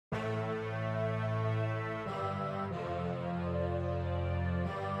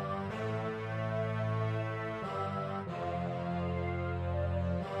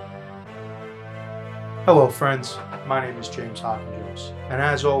Hello, friends. My name is James Hopkins, and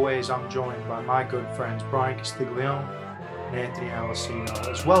as always, I'm joined by my good friends Brian Castiglione and Anthony Alessino,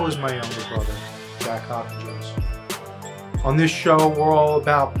 as well as my younger brother, Jack Hopkins. On this show, we're all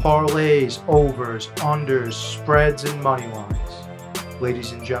about parlays, overs, unders, spreads, and money lines.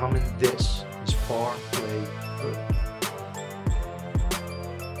 Ladies and gentlemen, this is Parlay Group.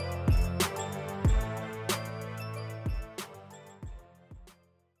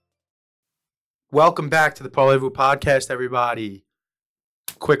 Welcome back to the Parlay Group podcast, everybody.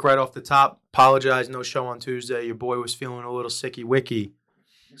 Quick right off the top, apologize, no show on Tuesday. Your boy was feeling a little sicky-wicky,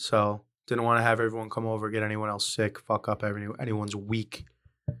 so didn't want to have everyone come over, get anyone else sick, fuck up anyone's week.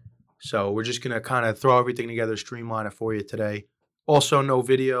 So we're just going to kind of throw everything together, streamline it for you today. Also, no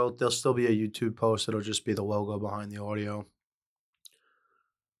video. There'll still be a YouTube post. It'll just be the logo behind the audio.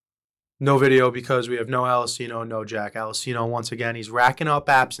 No video because we have no Alessino, no Jack. Alessino, once again, he's racking up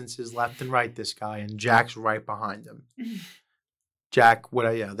absences left and right, this guy, and Jack's right behind him. Jack,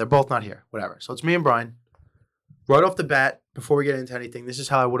 they're both not here. Whatever. So it's me and Brian. Right off the bat, before we get into anything, this is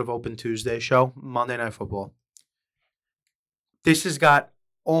how I would have opened Tuesday's show, Monday Night Football. This has got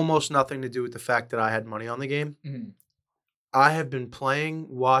almost nothing to do with the fact that I had money on the game. Mm-hmm. I have been playing,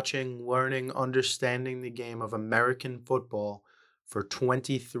 watching, learning, understanding the game of American football for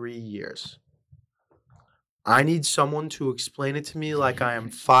 23 years. I need someone to explain it to me like I am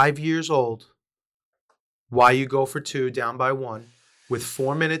 5 years old, why you go for two down by one with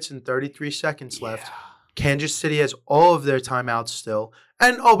 4 minutes and 33 seconds left. Kansas City has all of their timeouts still.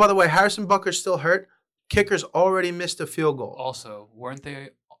 And, oh, by the way, Harrison Butker's still hurt. Kicker's already missed a field goal. Also, weren't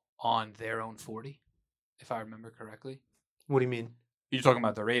they on their own 40, if I remember correctly? What do you mean? You're talking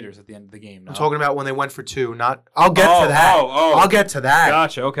about the Raiders at the end of the game, no? I'm talking about when they went for two, not... I'll get to that. I'll get to that.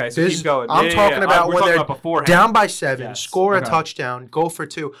 Gotcha, okay, so keep going. I'm talking about when they're down by 7, score a touchdown, go for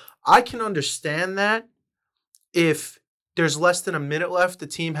two. I can understand that if there's less than a minute left, the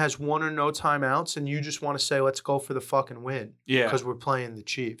team has one or no timeouts, and you just want to say, let's go for the fucking win. Yeah. Because we're playing the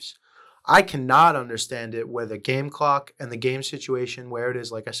Chiefs. I cannot understand it where the game clock and the game situation, where it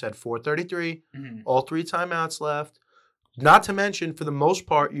is, like I said, 4:33, all 3 timeouts left. Not to mention, for the most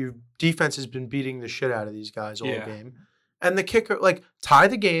part, your defense has been beating the shit out of these guys all game. And the kicker, tie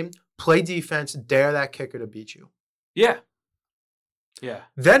the game, play defense, dare that kicker to beat you. Yeah. Yeah.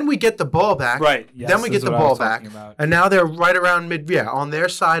 Then we get the ball back. Right. Yes, then we get the ball back. And now they're right around on their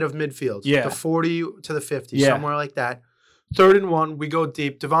side of midfield. Yeah. The 40 to the 50, somewhere like that. 3rd and 1, we go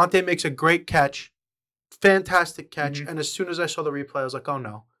deep. Devontae makes a great catch. Fantastic catch. Mm-hmm. And as soon as I saw the replay, I was like, oh,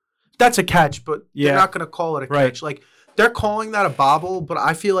 no. That's a catch, but they're not going to call it a catch. They're calling that a bobble, but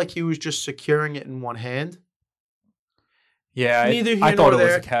I feel like he was just securing it in one hand. Yeah, I thought it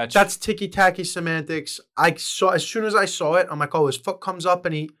was a catch. That's ticky-tacky semantics. As soon as I saw it, I'm like, oh, his foot comes up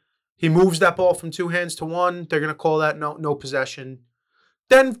and he moves that ball from 2 hands to 1. They're going to call that no possession.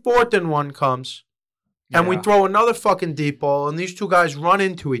 Then 4th and 1 comes, and we throw another fucking deep ball, and these two guys run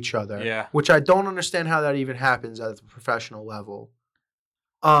into each other, which I don't understand how that even happens at the professional level.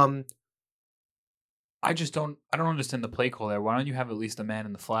 I don't understand the play call there. Why don't you have at least a man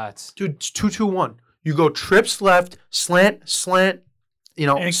in the flats? Dude, it's 2-2-1. You go trips left, slant, slant to the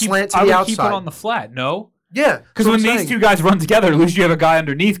outside. I would keep it on the flat, no? Yeah. Because when these two guys run together, at least you have a guy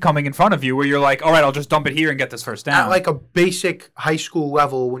underneath coming in front of you where you're like, all right, I'll just dump it here and get this first down. At a basic high school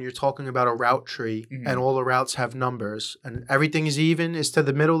level, when you're talking about a route tree and all the routes have numbers and everything is even, is to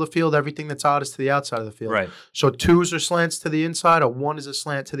the middle of the field, everything that's odd is to the outside of the field. Right. So 2s are slants to the inside, or 1 is a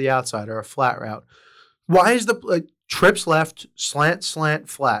slant to the outside, or a flat route. Why is the trips left, slant,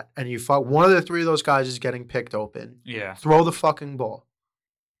 flat, and you fuck one of the 3 of those guys is getting picked open? Yeah. Throw the fucking ball.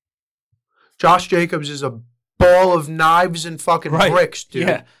 Josh Jacobs is a ball of knives and fucking bricks, dude.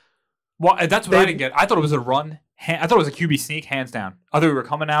 Yeah. Well, that's what I didn't get. I thought it was a run. I thought it was a QB sneak, hands down. I thought we were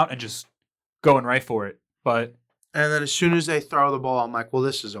coming out and just going right for it. And then as soon as they throw the ball, I'm like, well,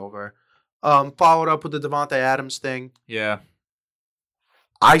 this is over. Followed up with the Devontae Adams thing. Yeah.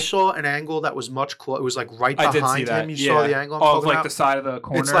 I saw an angle that was much closer. It was right behind him. You saw the angle I'm talking about? The side of the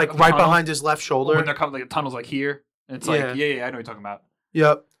corner. It's right behind his left shoulder. When they're coming, the tunnel's here. And it's I know what you're talking about.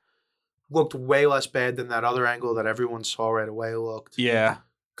 Yep. Looked way less bad than that other angle that everyone saw right away looked. Yeah.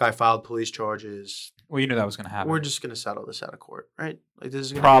 Guy filed police charges. Well, you knew that was going to happen. We're just going to settle this out of court, right? This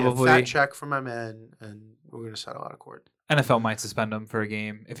is going to be a fat check for my man, and we're going to settle out of court. NFL might suspend him for a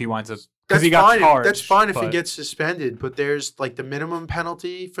game if he winds up. That's fine. That's fine if he gets suspended, but there's the minimum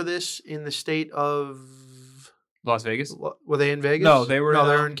penalty for this in the state of Las Vegas. Were they in Vegas? No, they were. No,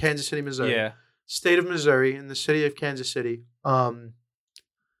 they're in Kansas City, Missouri. Yeah, state of Missouri, in the city of Kansas City.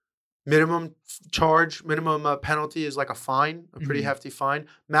 minimum penalty is like a fine, a pretty hefty fine.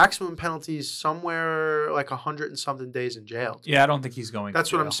 Maximum penalty is somewhere like 100 and something days in jail. Yeah, I don't think he's going. That's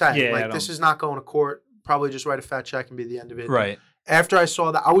to what jail. I'm saying. Yeah, like this is not going to court. Probably just write a fat check and be the end of it. right. After I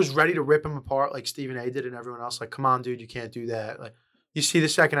saw that, I was ready to rip him apart like Stephen A. did and everyone else. Like, come on, dude, you can't do that. Like, you see the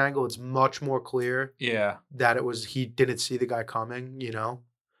second angle, it's much more clear Yeah, that he didn't see the guy coming,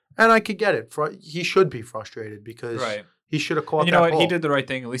 And I could get it. He should be frustrated because right. he should have caught And you that know what? ball. He did the right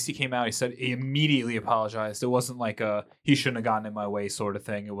thing. At least he came out. He said he immediately apologized. It wasn't like he shouldn't have gotten in my way sort of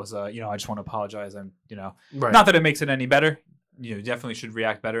thing. It was I just want to apologize. And Right. not that it makes it any better. Definitely should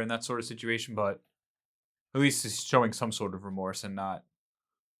react better in that sort of situation. But at least he's showing some sort of remorse and not.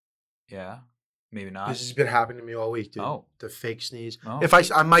 Yeah, maybe not. This has been happening to me all week, dude. Oh. The fake sneeze. Oh. If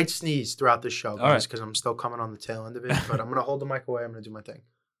I might sneeze throughout the show, guys, right. because I'm still coming on the tail end of it. But I'm gonna hold the mic away. I'm gonna do my thing.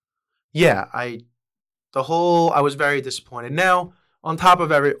 Yeah, I was very disappointed. Now, on top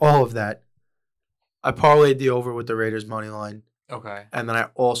of all of that, I parlayed the over with the Raiders money line, Okay. and then I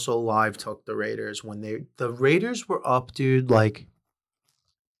also live took the Raiders when the Raiders were up, dude, like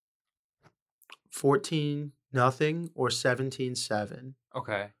 14-0 or 17-7.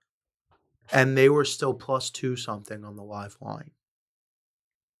 Okay. And they were still +2 something on the live line.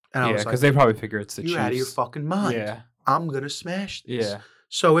 And I Yeah, was because like, they probably figure it's the you Chiefs. out of your fucking mind. Yeah. I'm going to smash this. Yeah.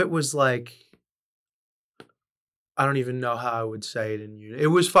 So it was like, I don't even know how I would say it in unit. It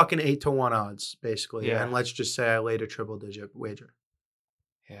was fucking 8-1 odds, basically. Yeah. And let's just say I laid a triple-digit wager.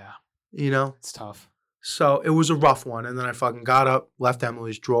 Yeah. It's tough. So it was a rough one. And then I fucking got up, left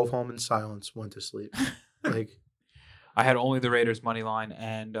Emily's, drove home in silence, went to sleep. Like, I had only the Raiders money line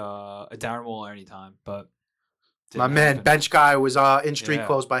and a Darren Waller anytime, but my didn't man, happen. bench guy, was in street Yeah.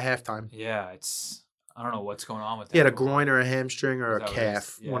 clothes by halftime. Yeah, I don't know what's going on with that. He had a groin or a hamstring or Is a that what it is?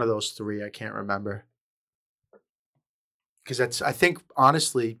 calf. Yeah. One of those three. I can't remember. Because I think,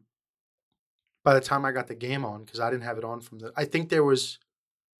 honestly, by the time I got the game on, because I didn't have it on I think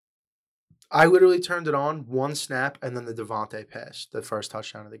I literally turned it on, one snap, and then the Devontae pass, the first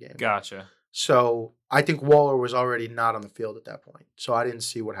touchdown of the game. Gotcha. So I think Waller was already not on the field at that point. So I didn't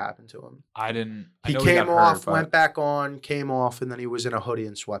see what happened to him. I didn't. I He know came got off, hurt, but- went back on, came off, and then he was in a hoodie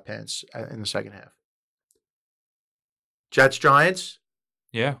and sweatpants in the second half. Jets-Giants.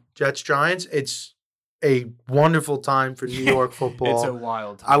 Yeah. Jets-Giants. It's a wonderful time for New York football. It's a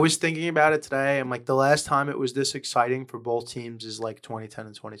wild time. I was thinking about it today. I'm like, the last time it was this exciting for both teams is like 2010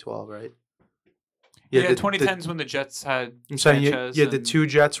 and 2012, right? Yeah, the- 2010s when the Jets had. I'm saying Sanchez the and- two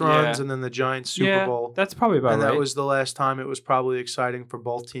Jets runs Yeah. and then the Giants Super Bowl. That's probably about And right. that was the last time it was probably exciting for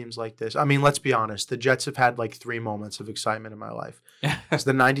both teams like this. I mean, let's be honest. The Jets have had like 3 moments of excitement in my life. It's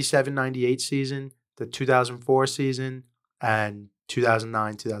the 97-98 season, the 2004 season, and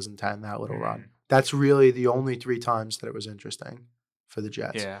 2009-2010, that little run. That's really the only 3 times that it was interesting for the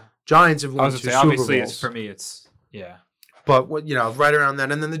Jets. Yeah. Giants have I won was 2 gonna say, Super obviously, Bowls. it's for me. It's yeah. But right around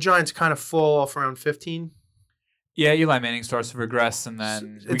then. And then the Giants kind of fall off around 15. Yeah, Eli Manning starts to regress, and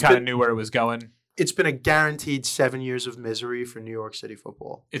then It's we kind of been- knew where it was going. It's been a guaranteed 7 years of misery for New York City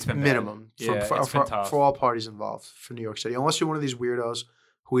football. It's been bad. Minimum Yeah, for, it's for, been tough. for all parties involved for New York City. Unless you're one of these weirdos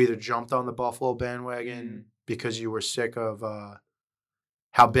who either jumped on the Buffalo bandwagon because you were sick of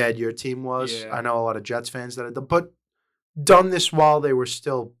how bad your team was. Yeah. I know a lot of Jets fans that have done, but done this while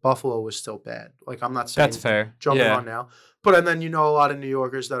Buffalo was still bad. Like, I'm not saying That's fair. jumping Yeah. on now. But and then a lot of New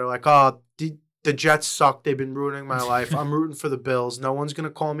Yorkers that are like, oh, the Jets suck. They've been ruining my life. I'm rooting for the Bills. No one's going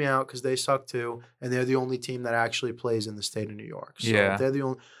to call me out because they suck too. And they're the only team that actually plays in the state of New York. So Yeah. they're the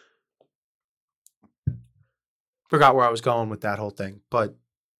only. Forgot where I was going with that whole thing. But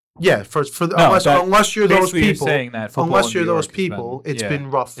yeah, unless you're those Basically, you're people. saying that football Unless in you're New those York has people, been- it's yeah, been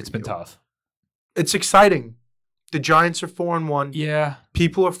rough. It's for been you. tough. It's exciting. The Giants are 4-1. Yeah.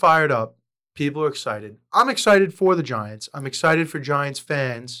 People are fired up. People are excited. I'm excited for the Giants. I'm excited for Giants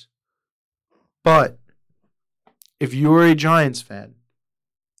fans. But if you are a Giants fan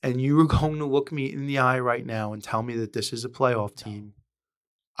and you are going to look me in the eye right now and tell me that this is a playoff team,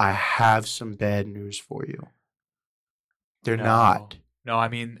 I have some bad news for you. They're not. No, I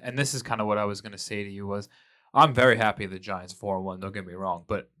mean, and this is kind of what I was going to say to you was, I'm very happy the Giants 4-1. Don't get me wrong,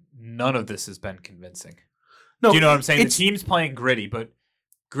 but none of this has been convincing. No, Do you know what I'm saying? The it's- team's playing gritty, but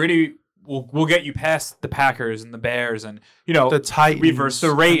gritty will get you past the Packers and the Bears and the Titans. we versus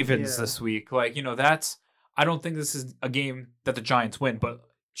the Ravens Yeah. this week. Like, that's I don't think this is a game that the Giants win, but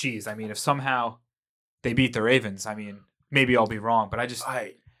geez, I mean, if somehow they beat the Ravens, I mean, maybe I'll be wrong, but I just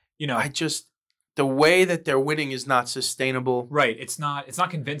the way that they're winning is not sustainable. right, it's not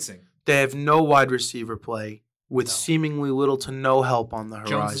convincing. They have no wide receiver play with No. seemingly little to no help on the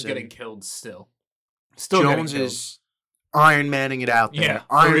horizon. Jones is getting killed still. Jones getting killed. is Iron Manning it out there. Yeah,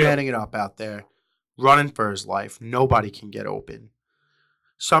 for Iron real. Manning it up out there. Running for his life. Nobody can get open.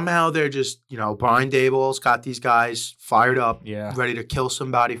 Somehow they're just, Brian Daboll's got these guys fired up, Yeah. ready to kill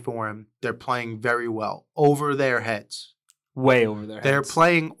somebody for him. They're playing very well. Over their heads. Way over their heads. They're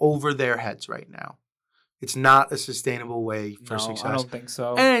playing over their heads right now. It's not a sustainable way for No, success. I don't think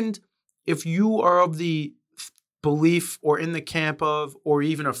so. And if you are of the belief or in the camp of or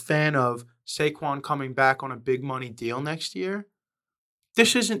even a fan of Saquon coming back on a big money deal next year,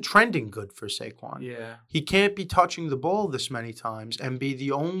 this isn't trending good for Saquon. Yeah. He can't be touching the ball this many times and be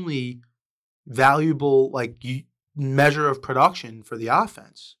the only valuable measure of production for the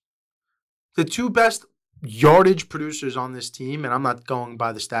offense. The two best yardage producers on this team, and I'm not going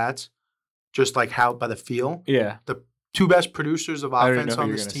by the stats, just like how by the feel. Yeah. The two best producers of I don't offense know who on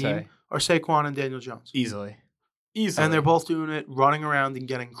you're this gonna team say. are Saquon and Daniel Jones. Easily. And they're both doing it, running around and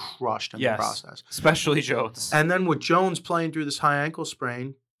getting crushed in the process. Especially Jones. And then with Jones playing through this high ankle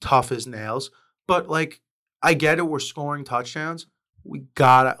sprain, tough as nails. But, I get it. We're scoring touchdowns. We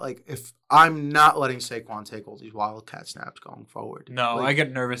gotta, if I'm not letting Saquon take all these Wildcat snaps going forward. No, I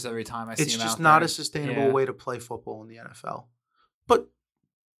get nervous every time I see him It's out just there. not a sustainable Yeah. way to play football in the NFL. But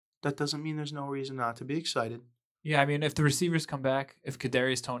that doesn't mean there's no reason not to be excited. Yeah, I mean, if the receivers come back, if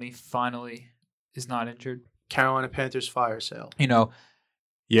Kadarius Toney finally is not injured. Carolina Panthers fire sale.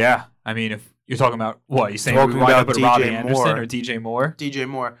 Yeah. I mean, if you're talking about what? You saying Talking we wind up about with Robbie DJ Anderson Moore. or DJ Moore? DJ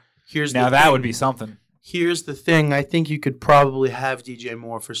Moore. Now that would be something. Here's the thing. I think you could probably have DJ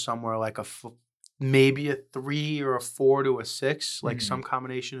Moore for somewhere like maybe a 3 or a 4 to a 6, some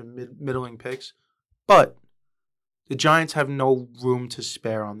combination of middling picks. But the Giants have no room to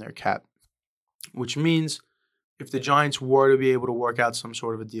spare on their cap, which means if the Giants were to be able to work out some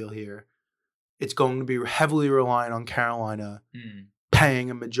sort of a deal here, it's going to be heavily reliant on Carolina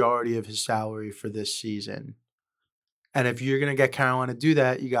paying a majority of his salary for this season. And if you're going to get Carolina to do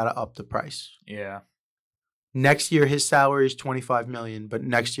that, you got to up the price. Yeah. Next year, his salary is $25 million, but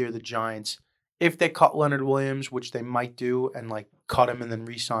next year the Giants, if they cut Leonard Williams, which they might do, and cut him and then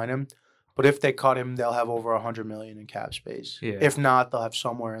re-sign him, but if they cut him, they'll have over $100 million in cap space. Yeah. If not, they'll have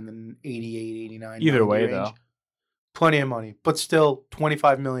somewhere in the 88, 89. Either 90 way, range. though. Plenty of money, but still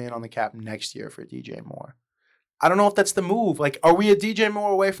 $25 million on the cap next year for DJ Moore. I don't know if that's the move. Are we a DJ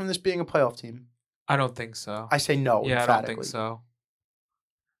Moore away from this being a playoff team? I don't think so. I say no. Yeah, emphatically. I don't think so.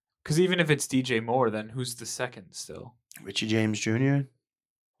 Because even if it's DJ Moore, then who's the second still? Richie James Jr.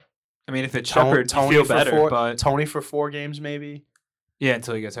 I mean, if it's Shepard, you feel better, but Tony for 4 games maybe. yeah,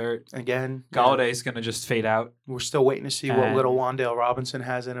 until he gets hurt. Again, Galladay's gonna just fade out. We're still waiting to see what And- little Wan'Dale Robinson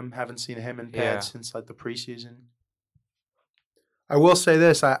has in him. Haven't seen him in pads Yeah. since the preseason. I will say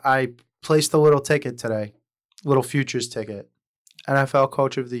this: I placed a little ticket today, little futures ticket, NFL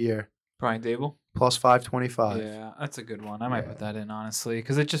Coach of the Year Brian Dable. plus 525. Yeah, that's a good one. I might Yeah. put that in honestly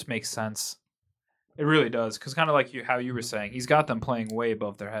because it just makes sense. It really does because kind of like how you were saying, he's got them playing way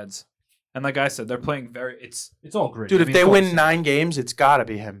above their heads, and like I said, they're playing it's all great. Dude, I if mean, they of win course. 9 games, it's got to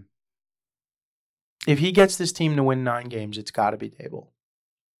be him. If he gets this team to win 9 games, it's got to be Dable.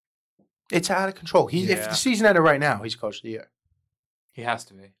 It's out of control. If Yeah. the season ended right now, he's Coach of the Year. he has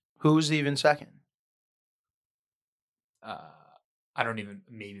to be. Who's even second? I don't even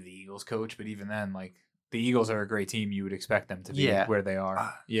maybe the Eagles coach, but even then, the Eagles are a great team. You would expect them to be Yeah. where they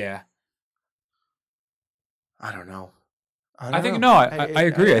are. Yeah, I don't know. I think no. I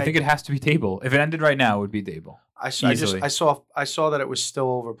agree. I think it has to be Dable. If it ended right now, it would be Dable. I saw that it was still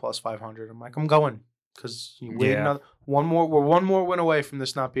over plus 500. I'm like, I'm going because you wait Yeah. another one more. We're one more win away from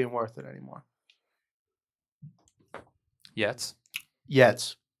this not being worth it anymore. Yet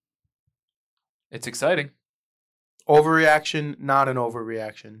Yet it's exciting. overreaction, not an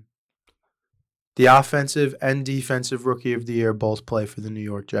overreaction. The offensive and defensive rookie of the year both play for the New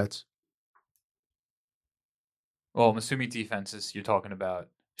York Jets. Well, I'm assuming defenses. You're talking about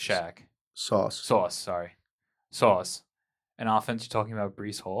Shaq. Sauce. Sauce. And offense, you're talking about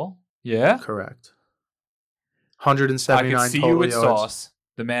Breece Hall? Yeah? Correct. I 179 can see total you with yards. Sauce.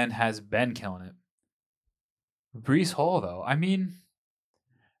 The man has been killing it. Breece Hall, though. I mean,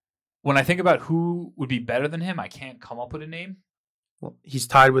 when I think about who would be better than him, I can't come up with a name. Well, he's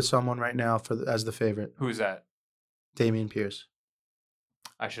tied with someone right now as the favorite, Who's that? Dameon Pierce.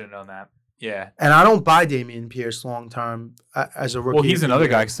 I should have known that. Yeah. And I don't buy Dameon Pierce long term as a rookie. Well, he's of the another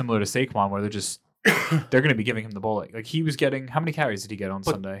year. guy similar to Saquon where they're going to be giving him the ball. Like he was getting, how many carries did he get on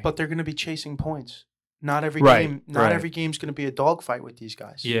Sunday? But they're going to be chasing points. Not every Right, game. Not right. every game's going to be a dogfight with these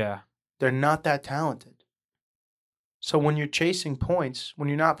guys. Yeah. They're not that talented. So when you're chasing points, when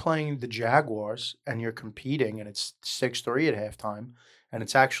you're not playing the Jaguars and you're competing and it's 6-3 at halftime and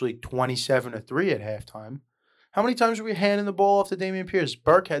it's actually 27-3 at halftime, How many times are we handing the ball off to Dameon Pierce?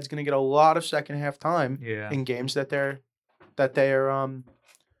 Burkhead's going to get a lot of second half time Yeah. in games that they're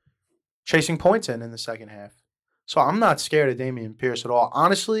chasing points in the second half. So I'm not scared of Dameon Pierce at all.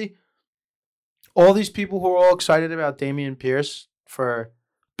 Honestly, all these people who are all excited about Dameon Pierce for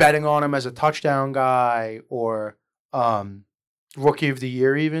betting on him as a touchdown guy or rookie of the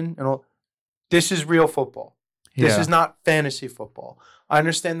year even, and all, this is real football. This is not fantasy football. I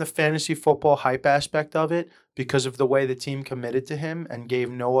understand the fantasy football hype aspect of it because of the way the team committed to him and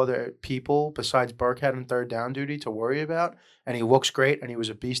gave no other people besides Burkhead on third down duty to worry about. And he looks great, and he was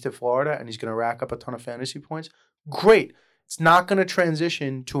a beast at Florida, and he's going to rack up a ton of fantasy points. Great. It's not going to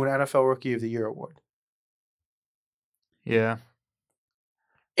transition to an NFL Rookie of the Year award. Yeah.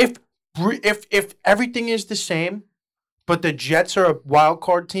 If everything is the same, but the Jets are a wild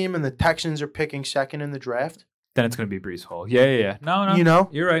card team and the Texans are picking second in the draft, then it's going to be Breece Hall. Yeah. No. you know,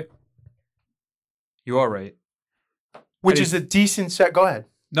 You're right. You are right. which is a decent set. Go ahead.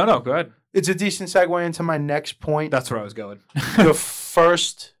 No, go ahead. It's a decent segue into my next point. That's where I was going.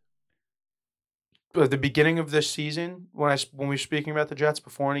 The beginning of this season, when we were speaking about the Jets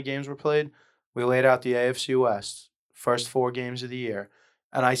before any games were played, we laid out the AFC West, first 4 games of the year.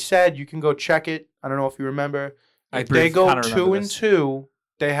 And I said, you can go check it. I don't know if you remember. If they go 2-2,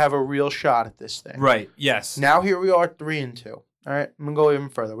 they have a real shot at this thing. Right, yes. Now here we are 3-2. All right, I'm going to go even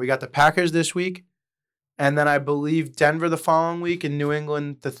further. We got the Packers this week, and then I believe Denver the following week and New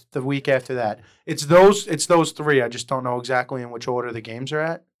England the week after that. It's those 3. I just don't know exactly in which order the games are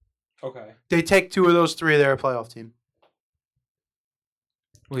at. Okay. They take 2 of those 3, they're a playoff team.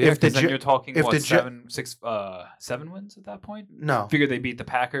 Well, yeah, then you're talking, 7 wins at that point? No. Figure they beat the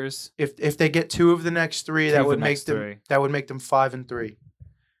Packers. If they get 2 of the next 3, that would make them 5-3.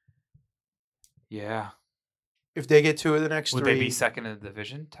 Yeah. If they get 2 of the next 3, would they be second in the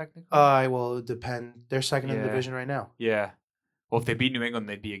division technically? Well, it would depend. They're second in the division right now. Yeah. Well, if they beat New England,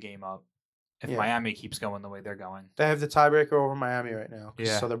 they'd be a game up. If Yeah. Miami keeps going the way they're going. They have the tiebreaker over Miami right now.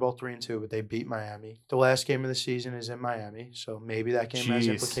 Yeah. So they're both 3-2, but they beat Miami. The last game of the season is in Miami, so maybe that game has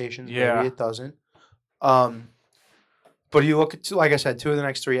implications. Yeah. Maybe it doesn't. But you look at, like I said, 2 of the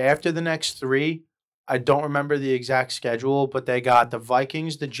next 3. After the next 3, I don't remember the exact schedule, but they got the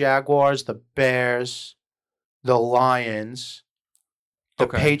Vikings, the Jaguars, the Bears, the Lions, the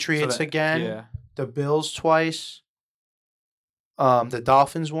Patriots again, the Bills twice, the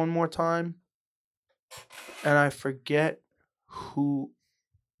Dolphins one more time, and I forget who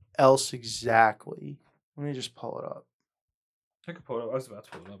else exactly. Let me just pull it up. I could pull it up. I was about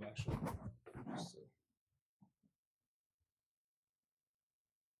to pull it up, actually.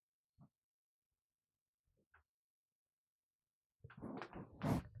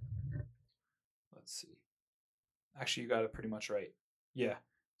 Let's see. Actually, you got it pretty much right. Yeah.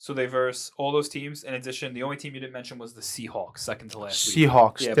 So they verse all those teams. In addition, the only team you didn't mention was the Seahawks, second to last week.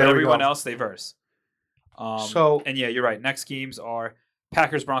 Seahawks. Yeah, but everyone else they verse. And yeah, you're right. Next games are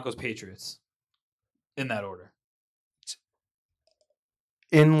Packers, Broncos, Patriots. In that order.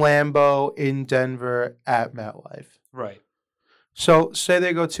 In Lambeau, in Denver, at MetLife. Right. So say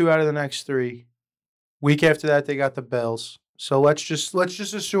they go 2 out of the next 3. Week after that, they got the Bills. So let's just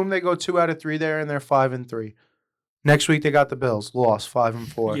assume they go 2 out of 3 there and they're 5-3. Next week they got the Bills, lost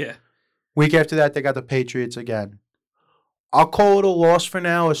 5-4. Yeah. Week after that they got the Patriots again. I'll call it a loss for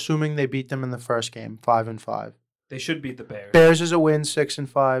now, assuming they beat them in the first game, 5-5. They should beat the Bears. Bears is a win,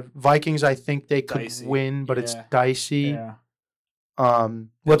 6-5. Vikings, I think they could Dicey. win, but it's dicey. Yeah.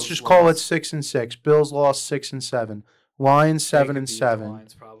 Let's just call it 6-6. Bills lost 6-7. Lions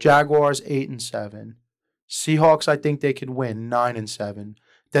 7-7. Jaguars 8-7. Seahawks, I think they could win 9-7.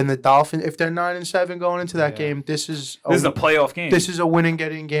 Then the Dolphins, if they're 9-7 going into that game, this is a playoff game. This is a winning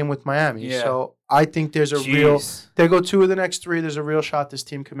getting game with Miami. Yeah. So I think there's a real. They go 2 of the next 3. There's a real shot this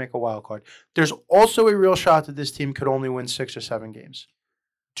team could make a wild card. There's also a real shot that this team could only win 6 or 7 games.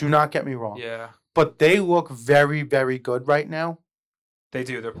 Do not get me wrong. Yeah. But they look very, very good right now. They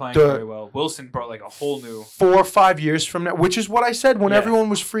do. They're playing very well. Wilson brought like a whole new 4 or 5 years from now, which is what I said when everyone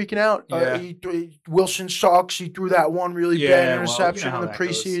was freaking out. Wilson sucks. He threw that one really bad interception in the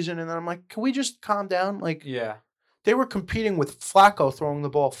preseason, and then I'm like, can we just calm down? Like, they were competing with Flacco throwing the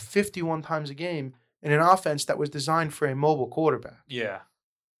ball 51 times a game in an offense that was designed for a mobile quarterback. Yeah.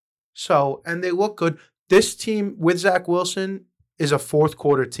 So, and they look good. This team with Zach Wilson is a 4th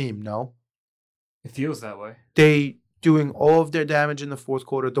quarter team. No, it feels that way. They doing all of their damage in the 4th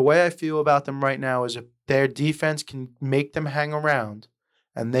quarter. The way I feel about them right now is if their defense can make them hang around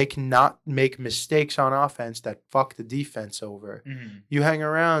and they cannot make mistakes on offense that fuck the defense over. Mm-hmm. You hang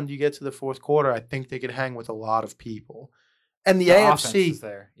around, you get to the 4th quarter, I think they could hang with a lot of people. And the offense AFC, is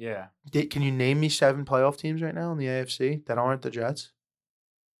there. Yeah. can you name me 7 playoff teams right now in the AFC that aren't the Jets?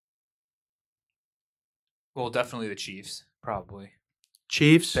 Well, definitely the Chiefs, probably.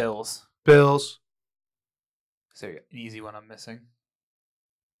 Chiefs, Bills. Bills. Is there an easy one I'm missing?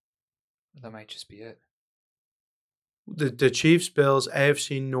 That might just be it. The Chiefs, Bills,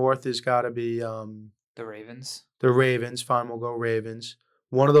 AFC North has got to be The Ravens. the Ravens. Fine, we'll go Ravens.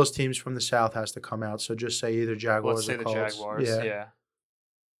 One of those teams from the South has to come out. So just say either Jaguars Let's say or the Colts. Jaguars. Yeah.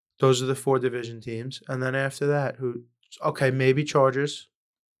 Those are the 4 division teams. And then after that, okay, maybe Chargers.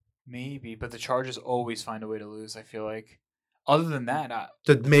 Maybe, but the Chargers always find a way to lose, I feel like. Other than that,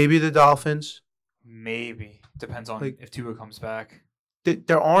 Maybe the Dolphins. maybe. Depends on if Tua comes back.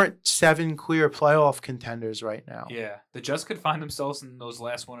 There aren't 7 clear playoff contenders right now. Yeah. The Jets could find themselves in those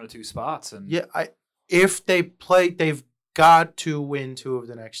last 1 or 2 spots. And Yeah, if they play, they've got to win 2 of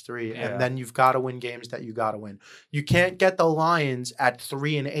the next 3, Yeah. and then you've got to win games that you got to win. You can't get the Lions at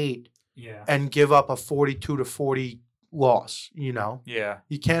 3-8 Yeah. and give up a 42-40 loss. Yeah.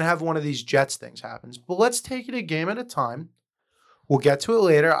 You can't have one of these Jets things happen. But let's take it a game at a time. We'll get to it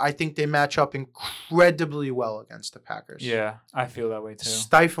later. I think they match up incredibly well against the Packers. Yeah. I feel that way too.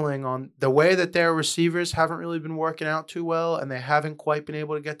 Stifling on the way that their receivers haven't really been working out too well, and they haven't quite been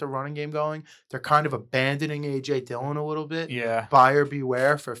able to get the running game going. They're kind of abandoning A.J. Dillon a little bit. Yeah. Buyer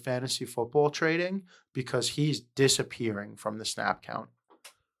beware for fantasy football trading because he's disappearing from the snap count.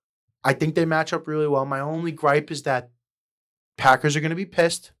 I think they match up really well. My only gripe is that Packers are going to be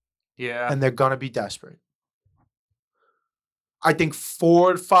pissed. Yeah. And they're going to be desperate. I think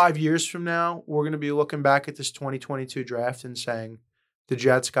 4 to 5 years from now, we're going to be looking back at this 2022 draft and saying the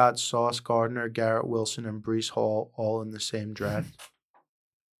Jets got Sauce Gardner, Garrett Wilson, and Breece Hall all in the same draft.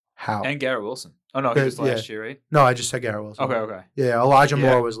 How? And Garrett Wilson. Oh, no, he was last year, right? No, I just said Garrett Wilson. Okay. Yeah, Elijah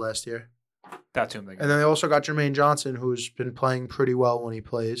Moore was last year. That too. And then they also got Jermaine Johnson, who's been playing pretty well when he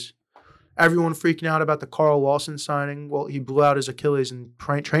plays. Everyone freaking out about the Carl Lawson signing. Well, he blew out his Achilles in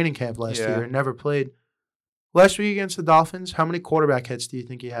training camp last year and never played. Last week against the Dolphins, how many quarterback hits do you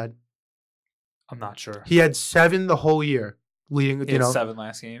think he had? I'm not sure. He had 7 the whole year, leading. He had 7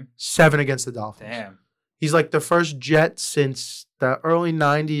 last game. 7 against the Dolphins. Damn. He's like the first Jet since the early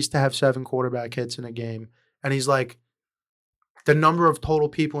 '90s to have 7 quarterback hits in a game, and he's like the number of total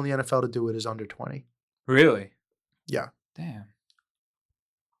people in the NFL to do it is under 20. Really? Yeah. Damn.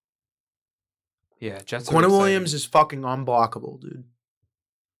 Yeah, Jets. Quinnen Williams is fucking unblockable, dude.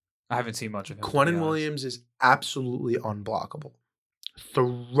 I haven't seen much of him. Quinnen Williams is absolutely unblockable.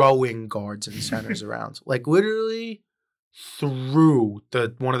 Throwing guards and centers around. Like literally threw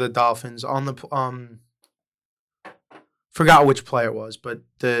one of the Dolphins on the forgot which play it was, but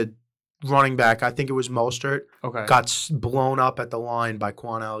the running back, I think it was Mostert, got blown up at the line by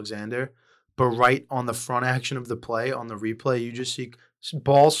Quan Alexander. But right on the front action of the play, on the replay, you just see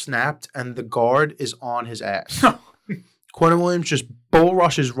ball snapped and the guard is on his ass. Quinnen Williams just bull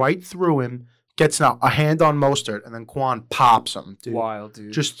rushes right through him, gets a hand on Mostert, and then Quan pops him, dude. Wild,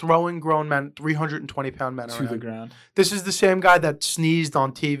 dude. Just throwing grown men, 320-pound men to the ground. This is the same guy that sneezed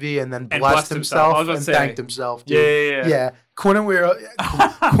on TV and then blessed himself and thanked himself, dude. Yeah.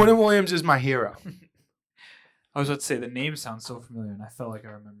 Quinnen Williams is my hero. I was about to say, the name sounds so familiar, and I felt like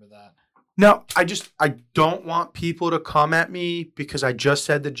I remember that. No, I don't want people to come at me because I just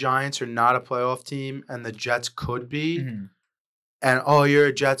said the Giants are not a playoff team and the Jets could be. Mm-hmm. And, oh, you're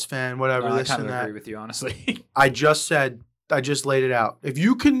a Jets fan, whatever, no, this and that. I agree with you, honestly. I just laid it out. If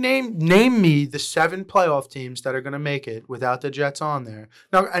you can name me the 7 playoff teams that are going to make it without the Jets on there.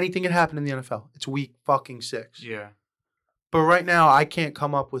 Now, anything can happen in the NFL. It's week fucking 6. Yeah. But right now, I can't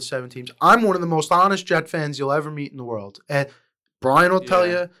come up with 7 teams. I'm one of the most honest Jet fans you'll ever meet in the world. And Brian will tell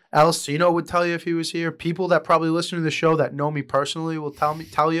you. Alcino would tell you if he was here. People that probably listen to the show that know me personally will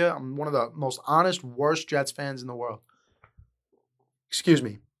tell you I'm one of the most honest, worst Jets fans in the world. Excuse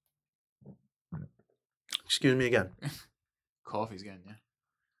me. Excuse me again. Coffee's getting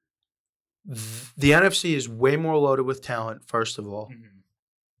you. The NFC is way more loaded with talent, first of all.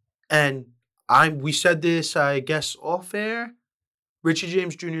 Mm-hmm. And we said this, I guess, off air. Richie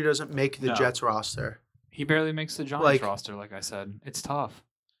James Jr. doesn't make the Jets roster. He barely makes the Giants roster, like I said. It's tough.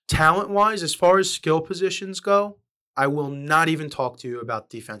 Talent-wise, as far as skill positions go, I will not even talk to you about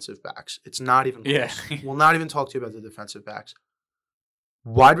defensive backs. It's not even close. Yeah. We'll not even talk to you about the defensive backs.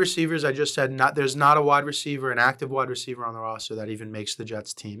 Wide receivers, I just said, there's not a wide receiver, an active wide receiver on the roster that even makes the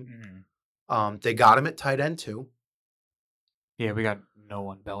Jets team. Mm-hmm. They got him at tight end, too. Yeah, we got no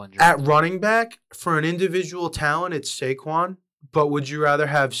one. Bellinger. At running back, for an individual talent, it's Saquon. But would you rather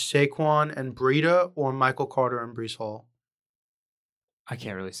have Saquon and Breida or Michael Carter and Breece Hall? I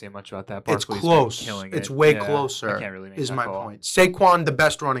can't really say much about that. It's Barkley's close. been killing It's it. way Yeah, closer. I can't really make is that my call. point. Saquon, the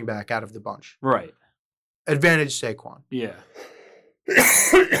best running back out of the bunch. Right. Advantage Saquon. Yeah.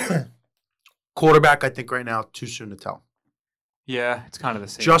 Quarterback, I think right now, too soon to tell. Yeah, it's kind of the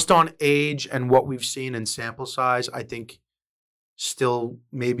same. Just on age and what we've seen in sample size, I think still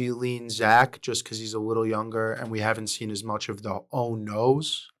maybe lean Zach just because he's a little younger and we haven't seen as much of the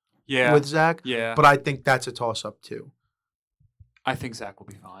knows yeah. with Zach. Yeah. But I think that's a toss-up too. I think Zach will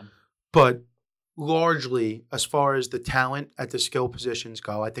be fine. But largely, as far as the talent at the skill positions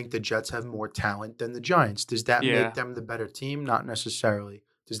go, I think the Jets have more talent than the Giants. Does that make them the better team? Not necessarily.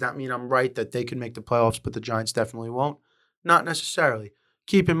 Does that mean I'm right that they can make the playoffs, but the Giants definitely won't? Not necessarily.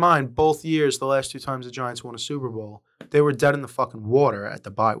 Keep in mind, both years, the last 2 times the Giants won a Super Bowl, they were dead in the fucking water at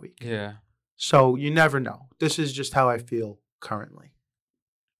the bye week. Yeah. So you never know. This is just how I feel currently.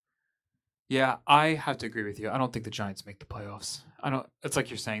 Yeah, I have to agree with you. I don't think the Giants make the playoffs. It's like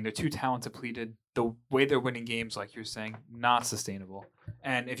you're saying, they're too talent depleted. The way they're winning games, like you're saying, not sustainable.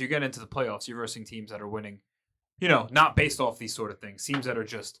 And if you get into the playoffs, you're versing teams that are winning, not based off these sort of things. Teams that are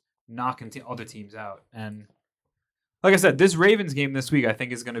just knocking other teams out. And like I said, this Ravens game this week, I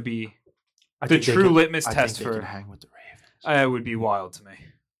think, is going to be the true litmus test I think for. they can hang with the Ravens. It would be wild to me.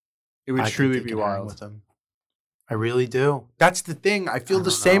 It would truly be wild. With them. I really do. That's the thing. I feel the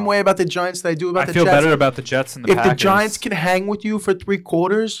don't same know. way about the Giants that I do about the Jets. I feel better about the Jets and the Packers. If the Giants can hang with you for 3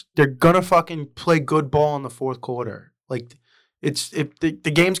 quarters, they're gonna fucking play good ball in the 4th quarter. Like,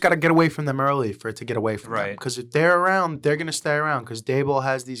 the game's got to get away from them early for it to get away from them. Because if they're around, they're gonna stay around. Because Daboll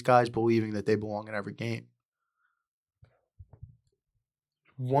has these guys believing that they belong in every game.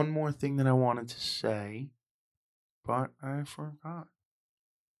 One more thing that I wanted to say, but I forgot.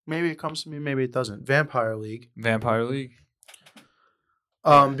 Maybe it comes to me, maybe it doesn't. Vampire League. Because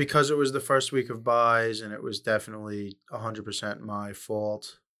it was the first week of buys and it was definitely 100% my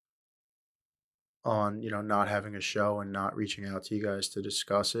fault on, not having a show and not reaching out to you guys to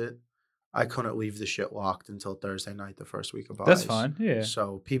discuss it. I couldn't leave the shit locked until Thursday night, the first week of buys. That's fine, yeah.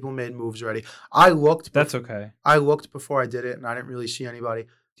 So people made moves already. I looked. That's okay. I looked before I did it and I didn't really see anybody.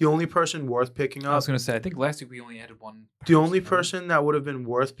 The only person worth picking up. I was going to say, I think last week we only added one. The only person that would have been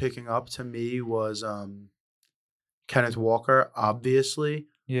worth picking up to me was Kenneth Walker, obviously.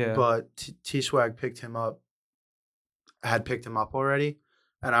 Yeah. But T-Swag picked him up already.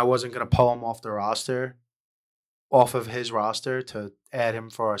 And I wasn't going to pull him off of his roster to add him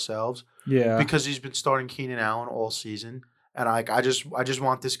for ourselves. Yeah. Because he's been starting Keenan Allen all season. And I just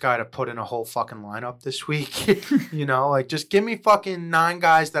want this guy to put in a whole fucking lineup this week. Just give me fucking 9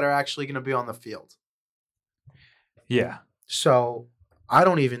 guys that are actually going to be on the field. Yeah. So I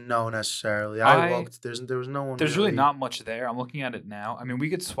don't even know necessarily. I looked. There was no one. There's really not much there. I'm looking at it now. I mean, we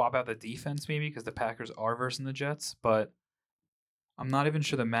could swap out the defense maybe because the Packers are versing the Jets, but I'm not even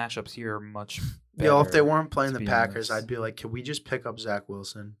sure the matchups here are much better. If they weren't playing the Packers, honest. I'd be like, can we just pick up Zach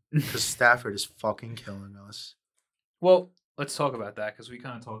Wilson? Because Stafford is fucking killing us. Well, let's talk about that because we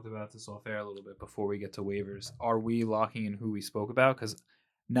kind of talked about this off air a little bit before we get to waivers. Are we locking in who we spoke about? Because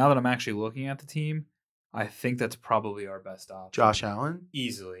now that I'm actually looking at the team, I think that's probably our best option. Josh Allen?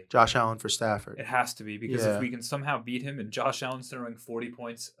 Easily. Josh Allen for Stafford. It has to be because if we can somehow beat him and Josh Allen's throwing 40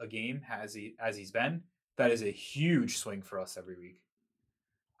 points a game as he's been, that is a huge swing for us every week.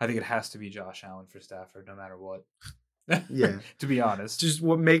 I think it has to be Josh Allen for Stafford no matter what. Yeah. To be honest. Just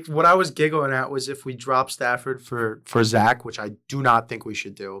what I was giggling at was if we drop Stafford for Zach, which I do not think we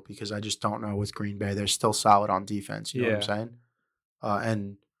should do because I just don't know with Green Bay. They're still solid on defense. You know what I'm saying?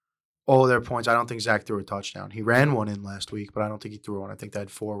 And all of their points, I don't think Zach threw a touchdown. He ran one in last week, but I don't think he threw one. I think they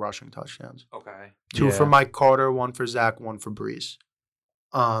had 4 rushing touchdowns. Okay. 2 for Mike Carter, 1 for Zach, 1 for Breeze.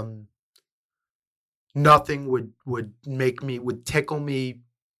 Nothing would tickle me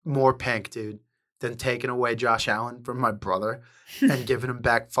more pink, dude, than taking away Josh Allen from my brother and giving him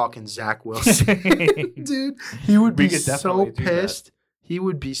back fucking Zach Wilson. Dude, he would be so pissed. He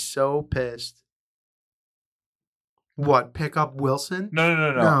would be so pissed. What, pick up Wilson?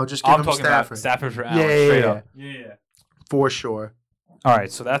 No. No, just give him Stafford. About Stafford for Allen, straight up. Yeah. For sure. All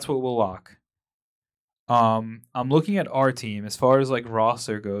right, so that's what we'll lock. I'm looking at our team. As far as like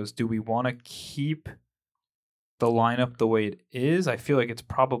roster goes, do we want to keep the lineup the way it is? I feel like it's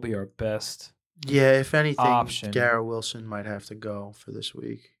probably our best. Yeah, if anything, option. Garrett Wilson might have to go for this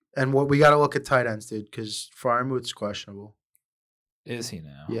week. And we got to look at tight ends, dude, because Freiermuth's questionable. Is he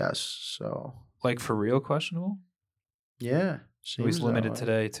now? Yes. So, like for real questionable? Yeah. He's limited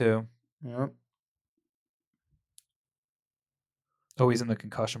today too. Yep. Oh, he's in the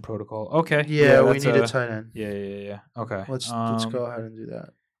concussion protocol. Okay. Yeah, we need a tight end. Yeah. Okay. Let's go ahead and do that.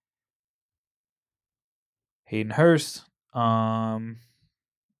 Hayden Hurst.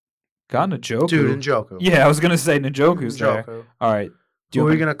 Got Njoku. Dude, Njoku. Yeah, I was gonna say Njoku's there. Njoku. All right. Who are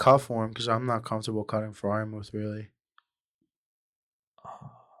we gonna cut for him? Because I'm not comfortable cutting Fryermuth, really.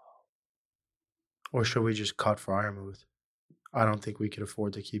 Or should we just cut Fryermuth? I don't think we could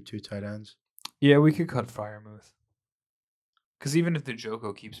afford to keep 2 tight ends. Yeah, we could cut Fryermuth. Because even if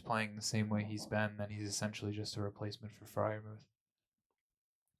Njoku keeps playing the same way he's been, then he's essentially just a replacement for Fryermuth.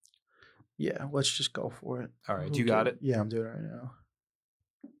 Yeah, let's just go for it. All right, you got it? Yeah, I'm doing it right now.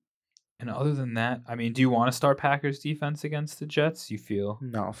 And other than that, I mean, do you want to start Packers defense against the Jets? You feel?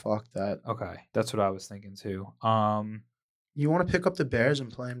 No, fuck that. Okay, that's what I was thinking too. You want to pick up the Bears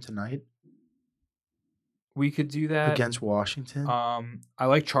and play them tonight We could do that. against Washington? I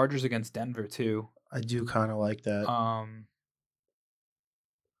like Chargers against Denver too. I do kind of like that.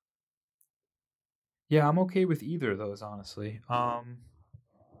 Yeah, I'm okay with either of those, honestly.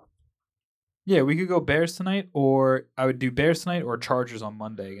 Yeah, we could go Bears tonight, or I would do Bears tonight or Chargers on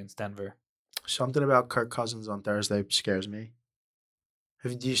Monday against Denver. Something about Kirk Cousins on Thursday scares me.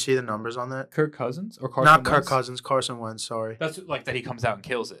 Do you see the numbers on that? Kirk Cousins or Carson Not Wentz? Kirk Cousins, Carson Wentz, sorry. That's like that he comes out and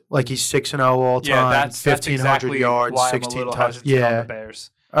kills it. Like he's 6-0 all time, Yeah, that's 1,500 exactly yards, why I'm a 16 little touchdowns. hesitant on Yeah. the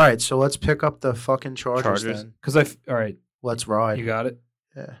Bears. All right, so let's pick up the fucking Chargers then. Because all right, Let's ride. you got it.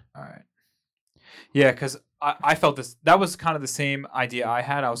 Yeah. All right. Yeah, because I felt this. That was kind of the same idea I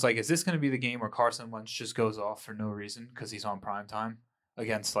had. I was like, is this going to be the game where Carson Wentz just goes off for no reason because he's on prime time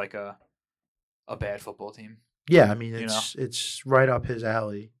against like a bad football team? Yeah, I mean, it's right up his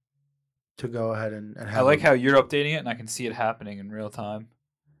alley to go ahead and have I like how you're updating it and I can see it happening in real time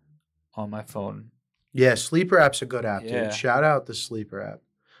on my phone. Yeah, Sleeper app's a good app, Yeah. dude. Shout out the Sleeper app.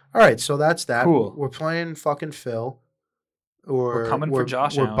 All right, so that's that. Cool. We're playing fucking Phil. We're coming for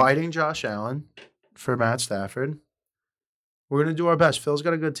Josh We're Allen. biting Josh Allen for Matt Stafford. We're going to do our best. Phil's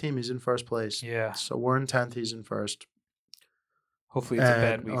got a good team. He's in first place. Yeah. So we're in 10th. He's in first. Hopefully it's a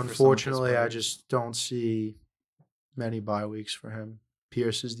bad week. Unfortunately, I for just don't see many bye weeks for him.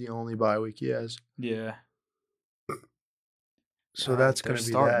 Pierce is the only bye week he has. Yeah. So that's going to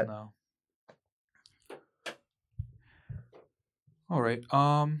be that. Though. All right.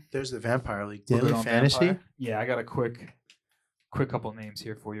 There's the Vampire League. We're good Daily on Fantasy. Vampire. Yeah, I got a quick couple names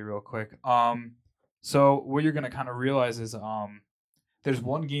here for you real quick. So what you're gonna kind of realize is there's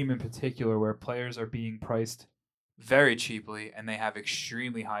one game in particular where players are being priced very cheaply and they have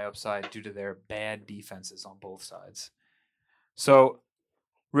extremely high upside due to their bad defenses on both sides. So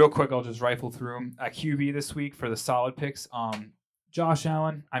real quick, I'll just rifle through them. At QB this week for the solid picks, Josh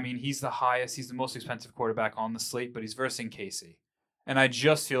Allen, I mean, he's the highest, he's the most expensive quarterback on the slate, but he's versing Casey. And I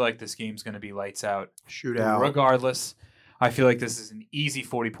just feel like this game's going to be lights out. Shootout. Regardless, I feel like this is an easy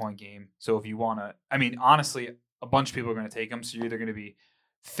 40-point game. So if you want to, I mean, honestly, a bunch of people are going to take them. So you're either going to be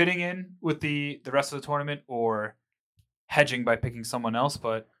fitting in with the rest of the tournament or hedging by picking someone else.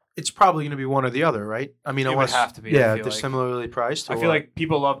 But It's probably going to be one or the other, right? I mean, it unless would have to be. yeah, I feel they're like. similarly priced. I feel like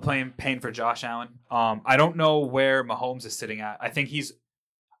people love paying for Josh Allen. I don't know where Mahomes is sitting at. I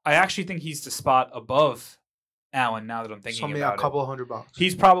actually think he's the spot above Allen now that I'm thinking about a couple of $100.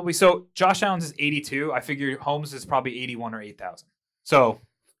 He's probably so Josh Allen's is 82. I figure Holmes is probably 81 or 8,000. So,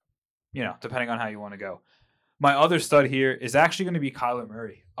 depending on how you want to go. My other stud here is actually going to be Kyler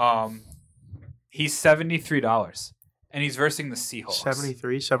Murray. He's $73 and he's versing the Seahawks.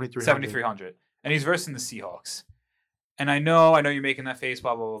 7,300. And he's versing the Seahawks. And I know you're making that face,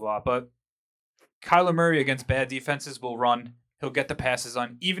 blah, blah, blah, blah, but Kyler Murray against bad defenses will run. He'll get the passes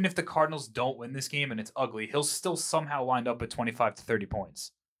on. Even if the Cardinals don't win this game and it's ugly, he'll still somehow wind up with 25 to 30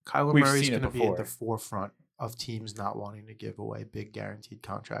 points. Kyler We've Murray's seen it going to be at the before. forefront of teams not wanting to give away big guaranteed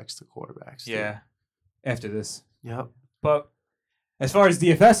contracts to quarterbacks. Yeah. After this. Yep. But as far as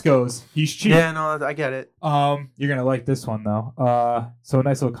DFS goes, he's cheap. Yeah, no, I get it. You're going to like this one, though. So a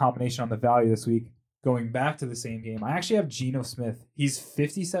nice little combination on the value this week. Going back to the same game, I actually have Geno Smith. He's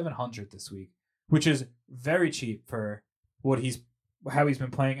 5,700 this week, which is very cheap for how he's been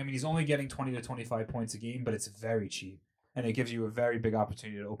playing. I mean, he's only getting 20 to 25 points a game, but it's very cheap. And it gives you a very big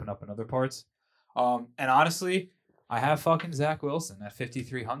opportunity to open up in other parts. And honestly, I have fucking Zach Wilson at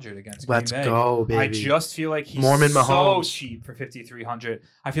 5,300 against Green Let's Bay. go, baby. I just feel like he's Mormon so Mahomes. cheap for 5,300.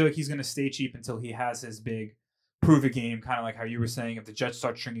 I feel like he's going to stay cheap until he has his big prove a game, kind of like how you were saying. If the Jets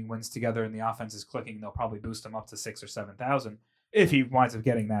start stringing wins together and the offense is clicking, they'll probably boost him up to 6,000 or 7,000 if he winds up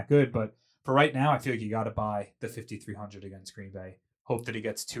getting that good. But for right now, I feel like you got to buy the 5,300 against Green Bay. Hope that he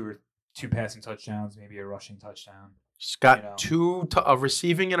gets two passing touchdowns, maybe a rushing touchdown. He's got a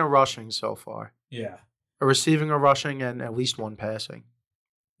receiving and a rushing so far. Yeah. A receiving, a rushing, and at least one passing.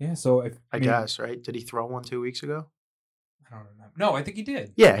 Yeah, so I guess, right? Did he throw one 2 weeks ago? I don't remember. No, I think he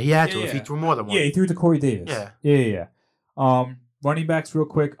did. Yeah, he had to Yeah, if he yeah. threw more than one. Yeah, he threw it to Corey Davis. Yeah. Yeah. Running backs, real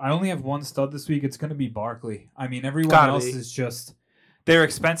quick. I only have one stud this week. It's going to be Barkley. I mean, everyone Gotta else be. is just they're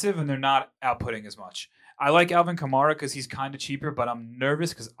expensive and they're not outputting as much. I like Alvin Kamara because he's kind of cheaper, but I'm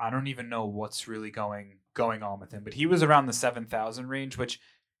nervous because I don't even know what's really going on with him. But he was around the 7,000 range, which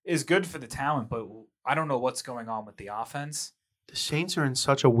is good for the talent, but I don't know what's going on with the offense. The Saints are in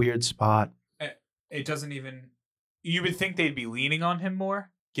such a weird spot. It doesn't even. You would think they'd be leaning on him more,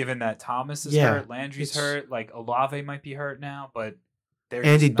 given that Thomas is Yeah, hurt, Landry's hurt, like Olave might be hurt now, but they're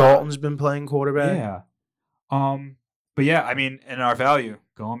Andy just not. Dalton's been playing quarterback. Yeah. But yeah, I mean, in our value,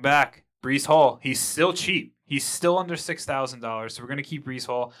 going back, Breece Hall, he's still cheap. He's still under $6,000, so we're gonna keep Breece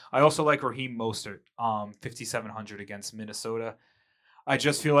Hall. I also like Raheem Mostert, 5,700 against Minnesota. I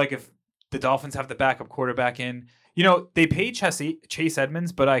just feel like if the Dolphins have the backup quarterback in, they paid Chase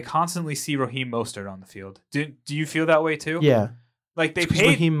Edmonds, but I constantly see Raheem Mostert on the field. Do you feel that way too? Yeah. Like they 'Cause paid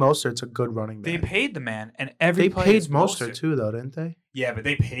Raheem Mostert's a good running They back. paid the man, and They play paid is Mostert too, though, didn't they? Yeah, but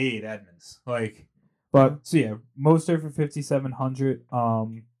they paid Edmonds. But so yeah, Mostert for 5,700.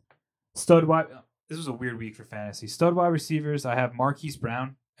 Stud wide. This was a weird week for fantasy. Stud wide receivers. I have Marquise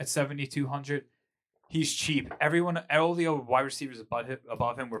Brown at 7,200. He's cheap. All the other wide receivers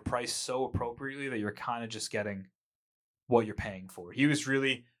above him were priced so appropriately that you're kind of just getting what you're paying for. He was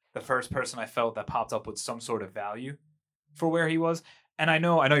really the first person I felt that popped up with some sort of value for where he was. And I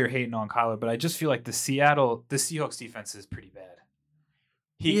know you're hating on Kyler, but I just feel like the Seahawks defense is pretty bad.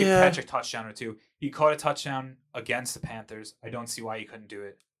 He could catch a touchdown or two. He caught a touchdown against the Panthers. I don't see why he couldn't do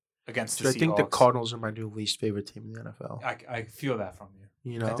it against the Seahawks. I think the Cardinals are my new least favorite team in the NFL. I feel that from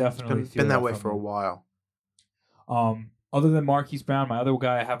you. I definitely it's feel been that that way from for a you. while. Other than Marquise Brown, my other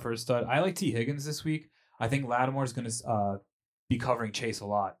guy I have for a stud, I like T. Higgins this week. I think Lattimore's going to be covering Chase a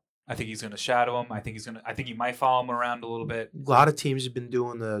lot. I think he's going to shadow him. I think he might follow him around a little bit. A lot of teams have been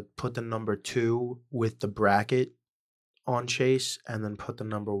doing put the number 2 with the bracket on Chase and then put the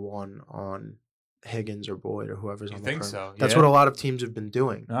number 1 on Higgins or Boyd or whoever's on the think perimeter. so? That's Yeah. what a lot of teams have been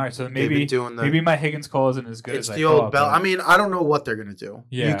doing. All right, so They've maybe been doing maybe my Higgins call isn't as good it's as the I old thought. bell. but I mean, I don't know what they're gonna do.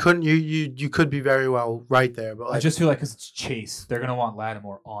 Yeah. You could be very well right there, but I just feel like because it's Chase, they're gonna want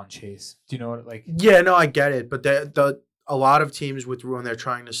Lattimore on Chase. Do you know what Yeah, no, I get it, but a lot of teams when they're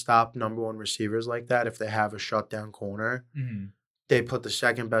trying to stop number 1 receivers like that, if they have a shutdown corner, they put the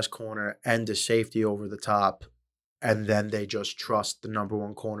second best corner and the safety over the top, and then they just trust the number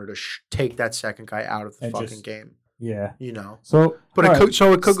 1 corner to take that second guy out of the fucking game. Yeah. So, but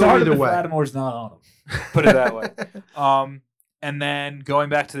it could go either way. Lattimore's not on him. Put it that way. And then going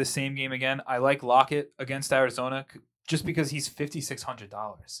back to the same game again, I like Lockett against Arizona just because he's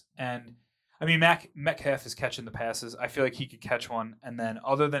 $5,600. And I mean, Metcalf is catching the passes. I feel like he could catch one. And then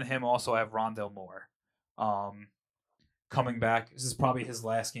other than him, also I have Rondale Moore coming back. This is probably his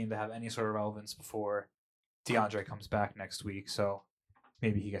last game to have any sort of relevance before DeAndre comes back next week. So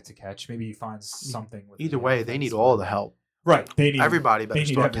maybe he gets a catch. Maybe he finds something. Either way, they need all the help. Right. They need everybody better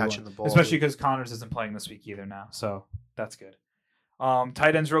start everyone. catching the ball. Especially because Connors isn't playing this week either now. So that's good.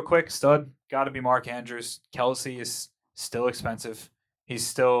 Tight ends real quick. Stud. Got to be Mark Andrews. Kelsey is still expensive. He's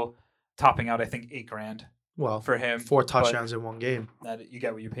still topping out, I think, $8,000. Well, for him. 4 touchdowns in one game. That you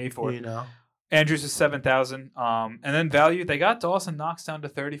get what you pay for. Andrews is 7,000. And then value, they got Dawson Knox down to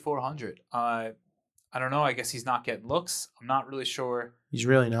 3,400. I don't know. I guess he's not getting looks. I'm not really sure. He's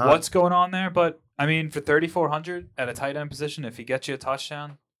really not. What's going on there? But I mean, for 3,400 at a tight end position, if he gets you a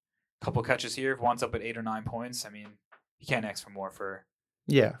touchdown, a couple catches here, one's up at 8 or 9 points. I mean, you can't ask for more for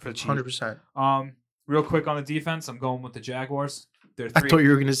the cheap. 100%. Real quick on the defense, I'm going with the Jaguars. I thought you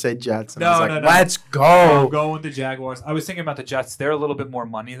were going to say Jets. No, no. Let's go. I'm going with the Jaguars. I was thinking about the Jets. They're a little bit more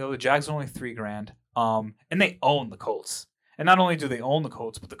money though. The Jags are only $3,000. And they own the Colts. And not only do they own the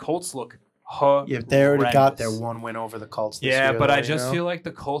Colts, but the Colts look horrendous. They already got their 1 win over the Colts this year. Yeah, but I just feel like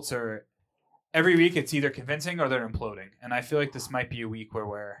the Colts are every week it's either convincing or they're imploding. And I feel like this might be a week where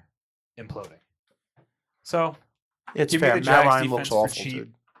we're imploding. So it's give fair. me the Matt Jags Ryan defense looks awful, for cheap.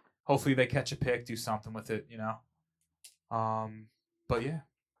 dude. Hopefully they catch a pick, do something with it, But yeah,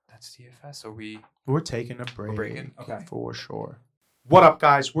 that's DFS. We're taking a break. We're breaking? Okay. For sure. What up,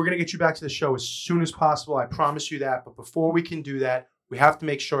 guys? We're going to get you back to the show as soon as possible. I promise you that. But before we can do that, we have to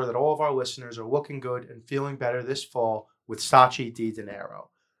make sure that all of our listeners are looking good and feeling better this fall with Saatchi Di Dinero.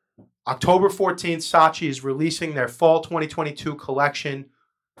 October 14th, Saatchi is releasing their fall 2022 collection.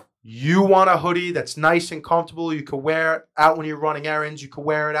 You want a hoodie that's nice and comfortable. You can wear it out when you're running errands. You can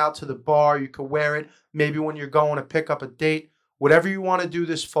wear it out to the bar. You can wear it maybe when you're going to pick up a date. Whatever you want to do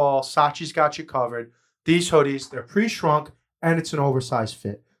this fall, Saatchi's got you covered. These hoodies, they're pre-shrunk, and it's an oversized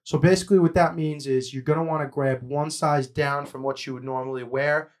fit. So basically what that means is you're going to want to grab one size down from what you would normally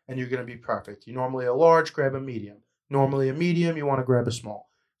wear, and you're going to be perfect. You normally a large, grab a medium. Normally a medium, you want to grab a small.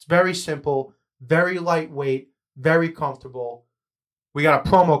 It's very simple, very lightweight, very comfortable. We got a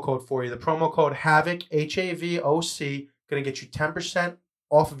promo code for you. The promo code HAVOC, HAVOC, going to get you 10%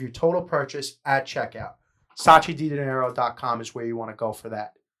 off of your total purchase at checkout. SachiDiDinero.com is where you want to go for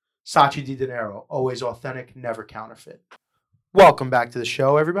that. Sachi Di Dinero, always authentic, never counterfeit. Welcome back to the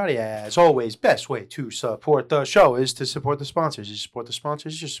show, everybody. As always, best way to support the show is to support the sponsors. You support the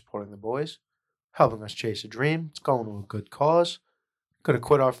sponsors, you're supporting the boys, helping us chase a dream. It's going to a good cause. Gonna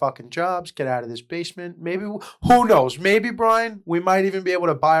quit our fucking jobs, get out of this basement. Maybe, who knows? Maybe, Brian, we might even be able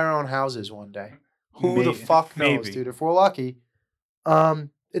to buy our own houses one day. Who the fuck knows, dude? If we're lucky.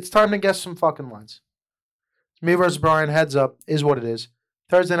 It's time to guess some fucking lines. Me versus Brian, heads up, is what it is.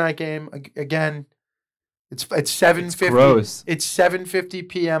 Thursday night game, again, it's 7:50. Gross. It's 7:50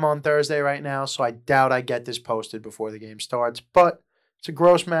 p.m. on Thursday right now, so I doubt I get this posted before the game starts. But it's a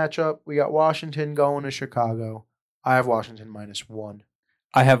gross matchup. We got Washington going to Chicago. I have Washington -1.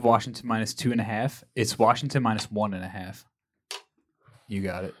 I have Washington -2.5. It's Washington -1.5. You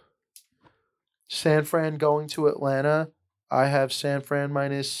got it. San Fran going to Atlanta. I have San Fran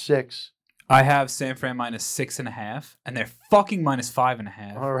 -6. I have San Fran -6.5, and they're fucking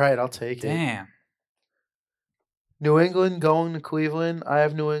 -5.5. All right, I'll take it. Damn. New England going to Cleveland. I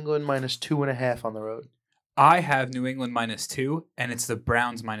have New England -2.5 on the road. I have New England -2, and it's the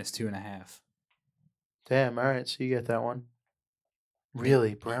Browns -2.5. Damn, all right, so you get that one.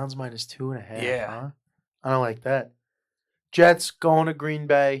 Really? Browns -2.5? Yeah. Huh? I don't like that. Jets going to Green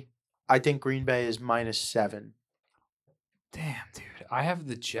Bay. I think Green Bay is -7. Damn, dude. I have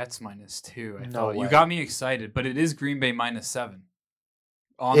the Jets -2. No way. You got me excited, but it is Green Bay -7.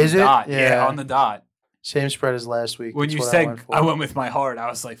 On Is the it? dot. Yeah. On the dot. Same spread as last week. When That's you what said for. I went with my heart, I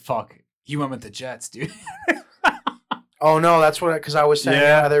was like, fuck. You went with the Jets, dude. Oh, no, that's what, because I was saying,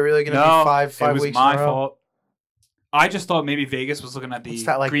 Yeah. are they really going to be five it was weeks my in a row? fault. I just thought maybe Vegas was looking at the What's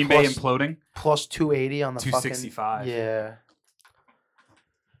that, like, Green Bay plus- imploding. Plus 280 on the 265. fucking... Yeah.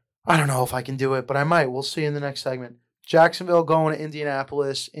 I don't know if I can do it, but I might. We'll see in the next segment. Jacksonville going to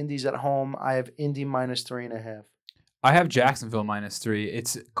Indianapolis. Indy's at home. I have Indy -3.5. I have Jacksonville -3.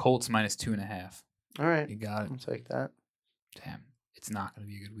 It's Colts -2.5. All right. You got it. I'll take that. Damn. It's not going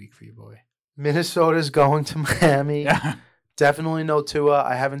to be a good week for you, boy. Minnesota's going to Miami. Yeah. Definitely no Tua.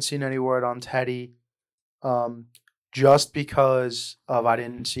 I haven't seen any word on Teddy. Just because of I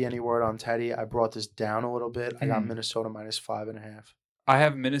didn't see any word on Teddy, I brought this down a little bit. I got Minnesota -5.5. I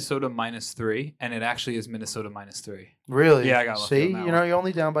have Minnesota -3, and it actually is Minnesota -3. Really? Yeah, I got lucky See, on that you know, one. you're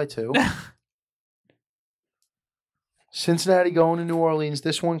only down by 2. Cincinnati going to New Orleans.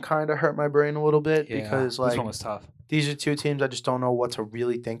 This one kind of hurt my brain a little bit because, this like, one was tough. these are two teams I just don't know what to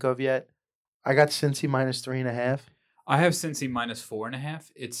really think of yet. I got Cincy -3.5. I have Cincy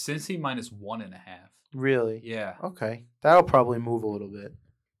 -4.5. It's Cincy -1.5. Really? Yeah. Okay. That'll probably move a little bit.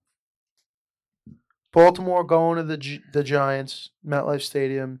 Baltimore going to the Giants, MetLife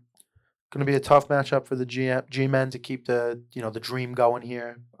Stadium. Going to be a tough matchup for the G-men to keep the dream going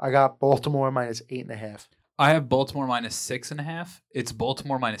here. I got Baltimore -8.5. I have Baltimore -6.5. It's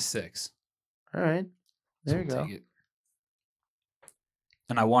Baltimore -6. All right. There you So go. take it.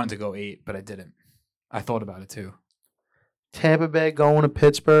 And I wanted to go 8, but I didn't. I thought about it too. Tampa Bay going to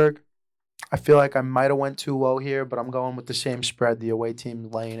Pittsburgh. I feel like I might have went too low here, but I'm going with the same spread. The away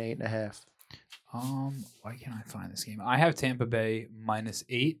team laying 8.5. Why can't I find this game? I have Tampa Bay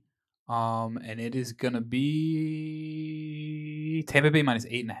 -8. And it is gonna be Tampa Bay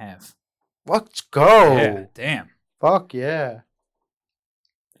 -8.5. Let's go. Yeah, damn. Fuck yeah.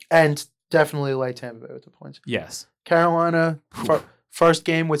 And definitely lay Tampa Bay with the points. Yes. Carolina, first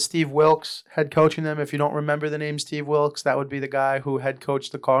game with Steve Wilkes head coaching them. If you don't remember the name Steve Wilkes, that would be the guy who head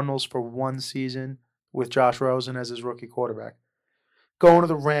coached the Cardinals for one season with Josh Rosen as his rookie quarterback. Going to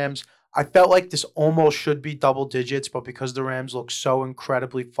the Rams. I felt like this almost should be double digits, but because the Rams look so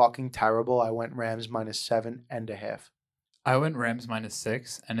incredibly fucking terrible, I went Rams -7.5. I went Rams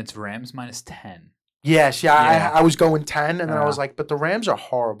 -6, and it's Rams -10. Yes, Yeah. I was going 10, and then I was like, but the Rams are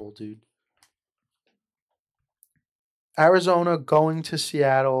horrible, dude. Arizona going to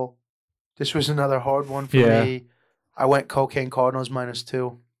Seattle. This was another hard one for me. I went Cocaine Cardinals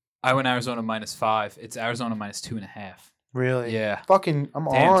 -2. I went Arizona -5. It's Arizona -2.5. Really? Yeah. Fucking, I'm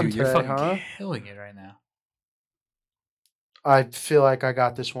Damn, on dude, you're today, fucking huh? killing it right now. I feel like I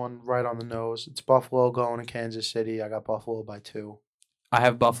got this one right on the nose. It's Buffalo going to Kansas City. I got Buffalo by 2. I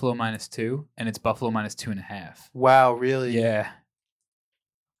have Buffalo -2, and it's Buffalo -2.5. Wow, really? Yeah.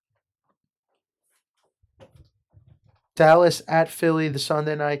 Dallas at Philly, the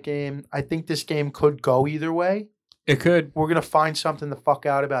Sunday night game. I think this game could go either way. It could. We're gonna find something to fuck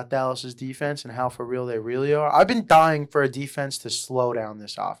out about Dallas's defense and how for real they really are. I've been dying for a defense to slow down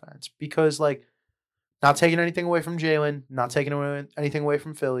this offense because, like, not taking anything away from Jalen, not taking anything away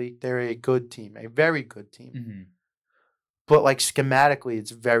from Philly. They're a good team, a very good team. Mm-hmm. But, like, schematically,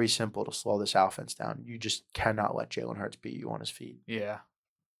 it's very simple to slow this offense down. You just cannot let Jalen Hurts beat you on his feet. Yeah.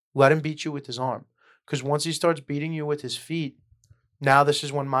 Let him beat you with his arm. Because once he starts beating you with his feet, now this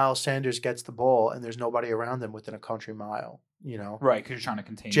is when Miles Sanders gets the ball and there's nobody around him within a country mile, you know? Right, because you're trying to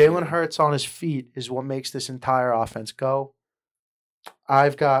contain Jalen Hurts on his feet is what makes this entire offense go.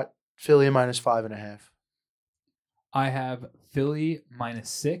 I've got Philly -5.5. I have Philly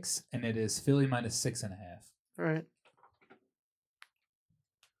 -6, and it is Philly -6.5. All right.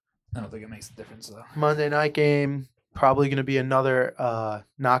 I don't think it makes a difference, though. Monday night game, probably going to be another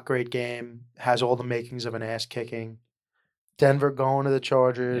not great game. Has all the makings of an ass kicking. Denver going to the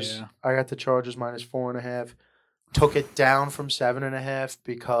Chargers. Yeah. I got the Chargers -4.5. Took it down from 7.5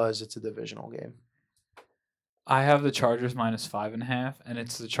 because it's a divisional game. I have the Chargers -5.5, and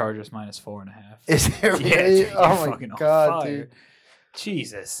it's the Chargers -4.5. Is it really? Yeah, dude, you're oh my fucking on god, fire. dude.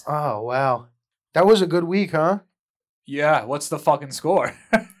 Jesus. Oh wow, that was a good week, huh? Yeah, what's the fucking score?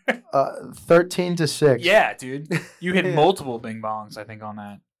 13-6. Yeah, dude. You hit Yeah. multiple bing bongs, I think, on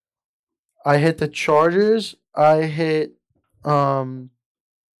that. I hit the Chargers. I hit Tampa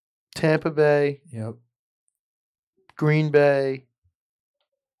Bay, Yep. Green Bay,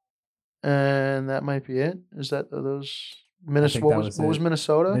 and that might be it. Is that are those Minnesota? What was it.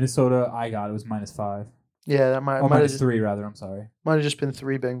 Minnesota? Minnesota, I got it was -5. Yeah, that might Oh, might have -3, rather. I'm sorry. just been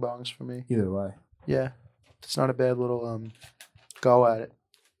 3 bing bongs for me. Either way. Yeah, it's not a bad little go at it.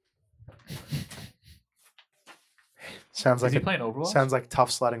 Sounds Is like he playing Overwatch? sounds like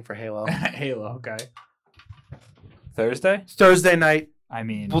tough sledding for Halo. Halo, okay. Thursday? Thursday night. I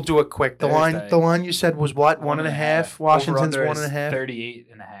mean, We'll do it quick. The Thursday. line you said was what? 1.5. Washington's Over-under 1.5.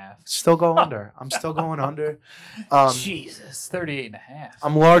 38.5. Still go under. I'm still going under. Jesus, 38.5.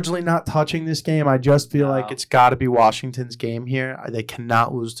 I'm largely not touching this game. I just feel like No. it's got to be Washington's game here. They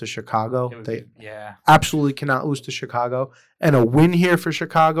cannot lose to Chicago. They Yeah. absolutely cannot lose to Chicago. And a win here for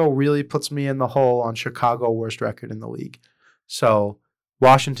Chicago really puts me in the hole on Chicago worst record in the league. So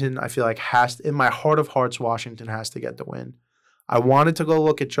Washington, I feel like in my heart of hearts, Washington has to get the win. I wanted to go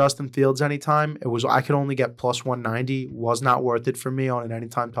look at Justin Fields anytime. I could only get +190. Was not worth it for me on an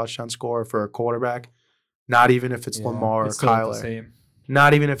anytime touchdown score for a quarterback. Not even if it's Lamar or it's still the Kyler. same.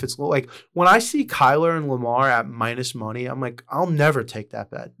 Not even if it's like when I see Kyler and Lamar at minus money, I'm like, I'll never take that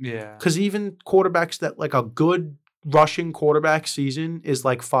bet. Yeah. Because even quarterbacks that like a good rushing quarterback season is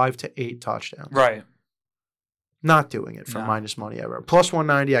like 5 to 8 touchdowns. Right. Not doing it for No. minus money ever.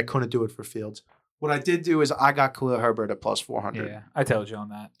 +190, I couldn't do it for Fields. What I did do is I got Khalil Herbert at +400. Yeah. I told you on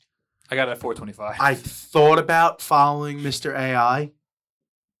that. I got it at 425. I thought about following Mr. AI.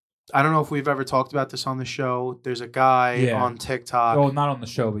 I don't know if we've ever talked about this on the show. There's a guy on TikTok. Well, not on the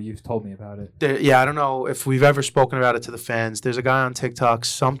show, but you've told me about it. I don't know if we've ever spoken about it to the fans. There's a guy on TikTok,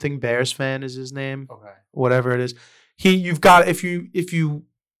 something Bears fan is his name. Okay. Whatever it is. You've got if you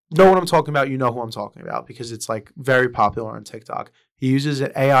know what I'm talking about, you know who I'm talking about because it's like very popular on TikTok. He uses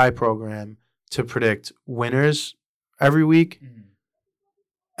an AI program to predict winners every week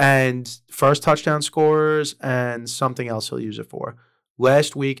and first touchdown scorers and something else he'll use it for.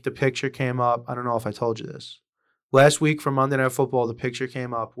 Last week, the picture came up. I don't know if I told you this. Last week for Monday Night Football, the picture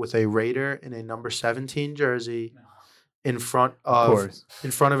came up with a Raider in a number 17 jersey in front of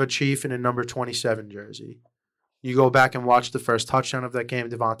a Chief in a number 27 jersey. You go back and watch the first touchdown of that game,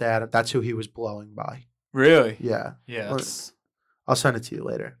 Devontae Adams. That's who he was blowing by. Really? Yeah. Yeah. I'll send it to you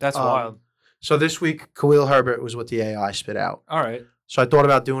later. That's wild. So this week, Khalil Herbert was what the AI spit out. All right. So I thought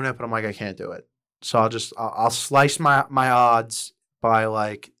about doing it, but I'm like, I can't do it. So I'll slice my odds by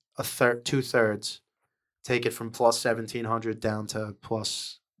like 2/3. Take it from +1,700 down to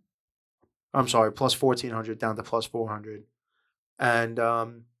 +1,400 down to +400. And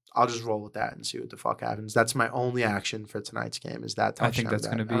I'll just roll with that and see what the fuck happens. That's my only action for tonight's game is that touchdown. I think that's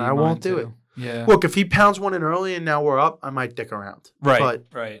going to be and I won't do it. Yeah. Look, if he pounds one in early and now we're up, I might dick around. Right.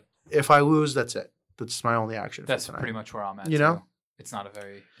 But if I lose, that's it. That's my only action That's for tonight. pretty much where I'm at. You know? It's not a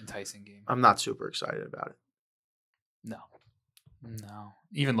very enticing game. I'm not super excited about it. No.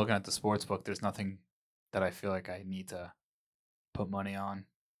 Even looking at the sports book, there's nothing that I feel like I need to put money on.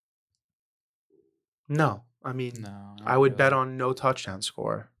 No. I mean, No. I would bet on no touchdown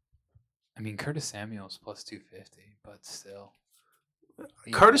score. I mean, Curtis Samuel's +250, but still.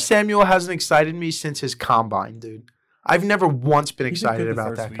 Curtis Samuel hasn't excited me since his combine, dude. I've never once been He did excited good the about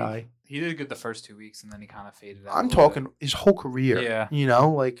first that week. guy. He did good the first 2 weeks, and then he kind of faded out. I'm a little talking his whole career. Yeah. You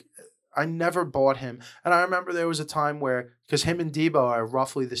know, like I never bought him. And I remember there was a time where, because him and Debo are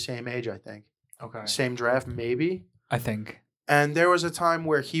roughly the same age, I think. Okay. Same draft, maybe. I think. And there was a time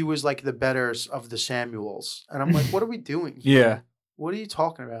where he was like the better of the Samuels. And I'm like, what are we doing here? Yeah. What are you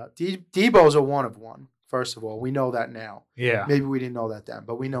talking about? Debo's a one of one, first of all. We know that now. Yeah. Maybe we didn't know that then,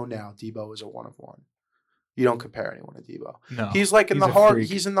 but we know now Debo is a one of one. You don't compare anyone to Debo. No. He's like in He's the a freak.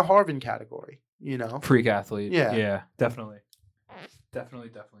 he's in the Harvin category, you know? Freak athlete. Yeah. Yeah. Definitely.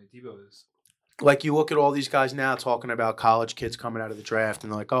 Definitely. Debo is. Like you look at all these guys now talking about college kids coming out of the draft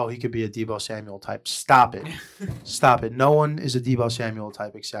and they're like, oh, he could be a Debo Samuel type. Stop it. Stop it. No one is a Debo Samuel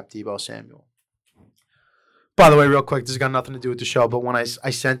type except Debo Samuel. By the way, real quick, this has got nothing to do with the show, but when I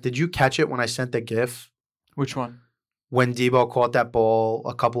sent, did you catch it when I sent the GIF? Which one? When Debo caught that ball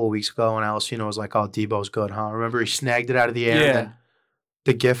a couple of weeks ago and Alessino was like, oh, Debo's good, huh? Remember he snagged it out of the air? Yeah. And then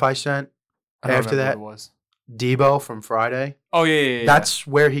the GIF I sent I don't after remember that, what it was. Debo from Friday. Oh, yeah. That's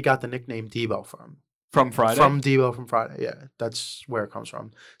where he got the nickname Debo from. From Friday? From Debo from Friday, yeah. That's where it comes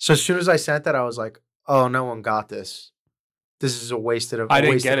from. So as soon as I sent that, I was like, oh, no one got this. This is a wasted of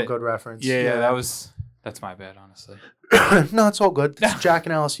a good reference. Yeah, that's my bad, honestly. No, it's all good. It's Jack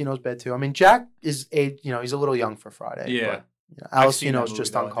and Alessino's bad too. I mean, Jack is he's a little young for Friday. Yeah. But, Alessino's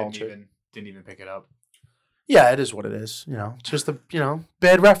just uncultured. Didn't even pick it up. Yeah, it is what it is. It's just a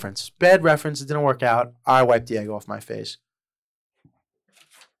bad reference. Bad reference. It didn't work out. I wiped the egg off my face.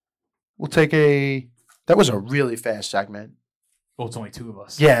 We'll take that was a really fast segment. Well, it's only two of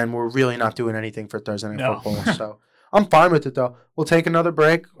us. Yeah, and we're really not doing anything for Thursday Night Football. So I'm fine with it, though. We'll take another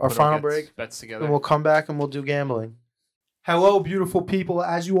break, our final break. Bets together. And we'll come back and we'll do gambling. Hello, beautiful people.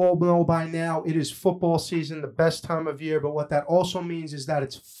 As you all know by now, it is football season, the best time of year. But what that also means is that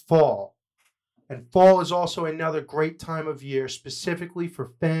it's fall. And fall is also another great time of year, specifically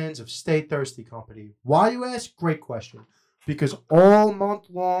for fans of Stay Thirsty Company. Why, you ask? Great question. Because all month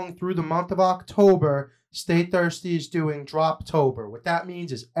long through the month of October, Stay Thirsty is doing Droptober. What that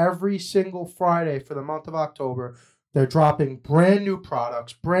means is every single Friday for the month of October, they're dropping brand new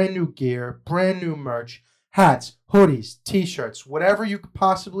products, brand new gear, brand new merch, hats, hoodies, t-shirts, whatever you could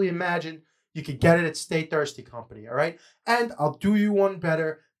possibly imagine, you could get it at Stay Thirsty Company, all right? And I'll do you one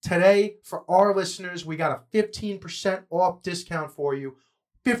better. Today, for our listeners, we got a 15% off discount for you.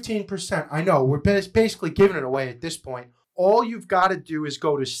 15%. I know, we're basically giving it away at this point. All you've got to do is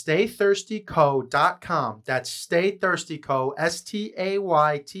go to staythirstyco.com. That's staythirstyco,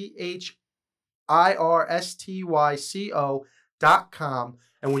 STAYTHIRSTYCO.com.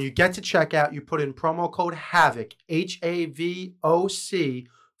 And when you get to checkout, you put in promo code HAVOC, HAVOC,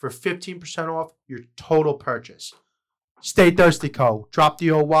 for 15% off your total purchase. Stay Thirsty Co. Drop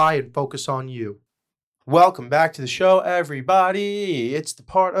the OY and focus on you. Welcome back to the show, everybody. It's the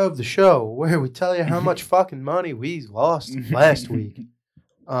part of the show where we tell you how much fucking money we lost last week.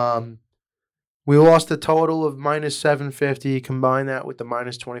 We lost a total of minus 750. Combine that with the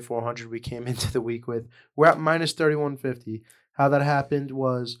minus 2,400 we came into the week with. We're at minus 3,150. How that happened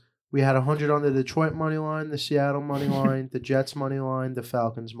was we had 100 on the Detroit money line, the Seattle money line, the Jets money line, the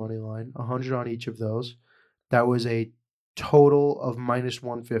Falcons money line, 100 on each of those. That was a total of minus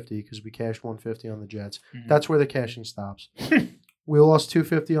 150 because we cashed 150 on the Jets. Mm-hmm. That's where the cashing stops. We lost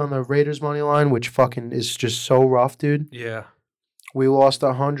 250 on the Raiders money line, which fucking is just so rough, dude. Yeah. We lost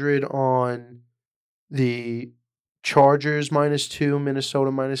 100 on the Chargers minus 2,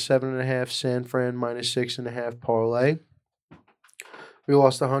 Minnesota minus 7.5, San Fran minus 6.5 parlay. We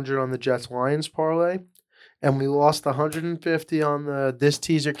lost 100 on the Jets Lions parlay. And we lost 150 on the this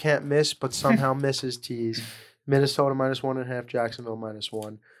teaser can't miss, but somehow misses tease. Minnesota minus 1.5, Jacksonville minus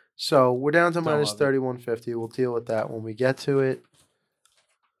 1. So we're down to minus 3,150. We'll deal with that when we get to it.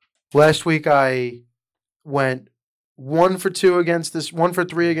 Last week I went 1 for 3 against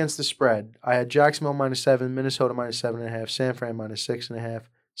the spread. I had Jacksonville minus 7, Minnesota minus 7.5, San Fran minus 6.5.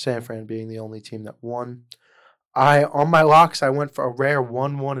 San Fran being the only team that won. On my locks I went for a rare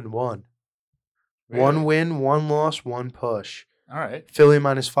 1-1-1. Really? 1 win, 1 loss, 1 push. All right. Philly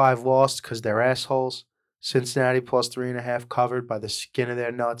minus 5 lost because they're assholes. Cincinnati plus 3.5 covered by the skin of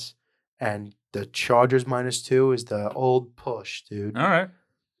their nuts. And the Chargers minus 2 is the old push, dude. All right.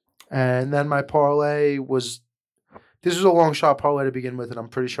 And then my parlay was, this was a long shot parlay to begin with, and I'm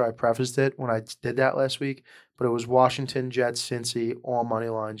pretty sure I prefaced it when I did that last week. But it was Washington, Jets, Cincy, all money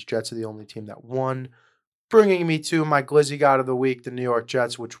lines. Jets are the only team that won. Bringing me to my glizzy god of the week, the New York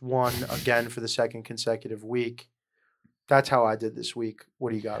Jets, which won again for the second consecutive week. That's how I did this week. What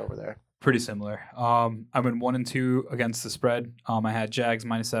do you got over there? Pretty similar. I went 1 and 2 against the spread. I had Jags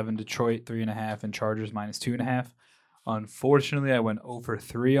minus 7, Detroit 3.5, and Chargers minus 2.5. Unfortunately, I went over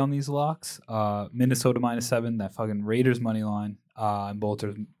 3 on these locks. Minnesota minus 7, that fucking Raiders money line. and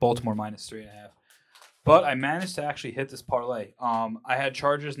Baltimore minus 3.5. But I managed to actually hit this parlay. I had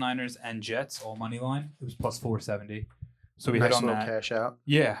Chargers, Niners, and Jets all money line. It was plus 470. So we nice hit on little that. cash out.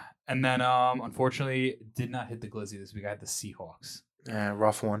 Yeah, and then unfortunately did not hit the Glizzy this week. I had the Seahawks. Yeah,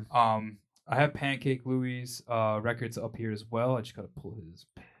 rough one. I have Pancake Louie's records up here as well. I just gotta pull his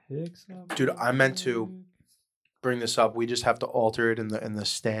picks up. Dude, I meant to bring this up. We just have to alter it in the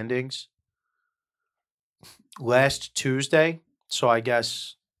standings. Last Tuesday, so I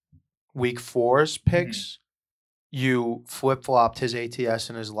guess week 4's picks, you flip-flopped his ATS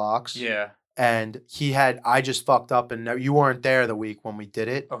and his locks. Yeah. And I just fucked up, and you weren't there the week when we did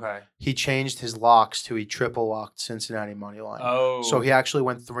it. Okay. He changed his locks he triple locked Cincinnati money line. Oh. So he actually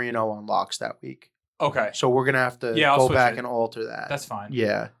went 3-0 on locks that week. Okay. So we're gonna have to I'll go switch back it. and alter that. That's fine.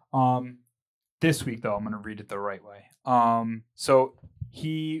 Yeah. This week though, I'm gonna read it the right way. So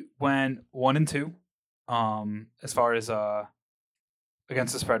he went 1-2. As far as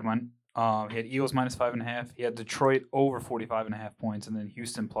against the spread went. He had Eagles minus 5.5. He had Detroit over 45.5 points, and then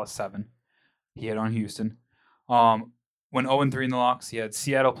Houston plus 7. He hit on Houston. Went 0-3 in the locks. He had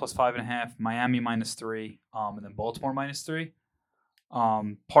Seattle plus 5.5, Miami minus 3, and then Baltimore minus 3.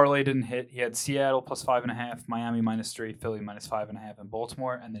 Parlay didn't hit. He had Seattle plus 5.5, Miami minus 3, Philly minus 5.5, and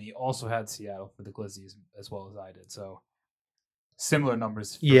Baltimore. And then he also had Seattle for the Glizzies as well as I did. So similar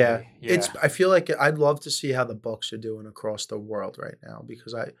numbers. For Yeah. me. I feel like I'd love to see how the books are doing across the world right now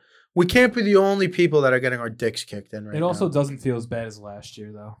because we can't be the only people that are getting our dicks kicked in right now. It also doesn't feel as bad as last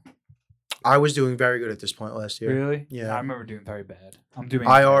year though. I was doing very good at this point last year. Really? Yeah. I remember doing very bad. I'm doing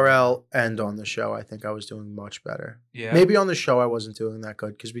IRL and on the show, I think I was doing much better. Yeah. Maybe on the show I wasn't doing that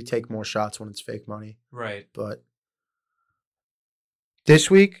good because we take more shots when it's fake money. Right. But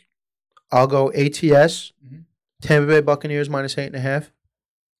this week, I'll go ATS, Tampa Bay Buccaneers minus 8.5,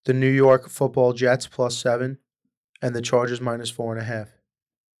 the New York Football Jets plus 7, and the Chargers minus 4.5.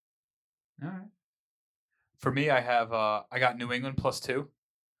 All right. For me, I got New England plus 2.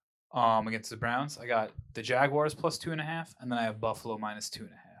 Against the Browns. I got the Jaguars plus 2.5, and then I have Buffalo minus 2.5.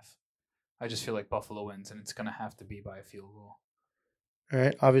 I just feel like Buffalo wins, and it's gonna have to be by a field goal. All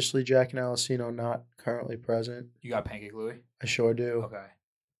right. Obviously, Jack and Alessino not currently present. You got Pancake Louie? I sure do. Okay.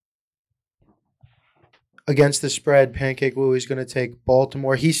 Against the spread, Pancake Louie's going to take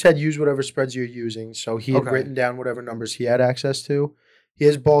Baltimore. He said use whatever spreads you're using, so he had written down whatever numbers he had access to. He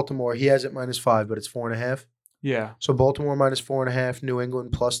has Baltimore. He has it minus 5, but it's 4.5. Yeah. So Baltimore minus 4.5, New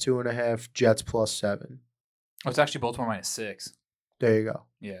England plus 2.5, Jets plus 7. Oh, it's actually Baltimore minus 6. There you go.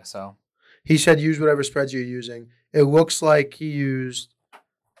 Yeah, so. He said use whatever spreads you're using. It looks like he's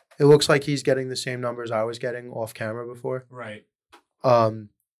getting the same numbers I was getting off camera before. Right.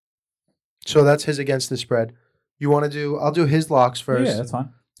 So that's his against the spread. I'll do his locks first. Yeah, that's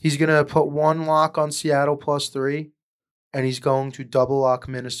fine. He's going to put one lock on Seattle plus 3, and he's going to double lock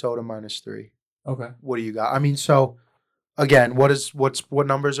Minnesota minus 3. Okay. What do you got? I mean, so again, what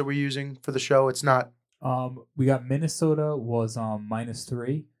numbers are we using for the show? It's not. We got Minnesota was minus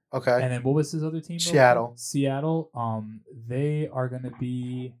 3. Okay. And then what was his other team? Seattle. Seattle. They are gonna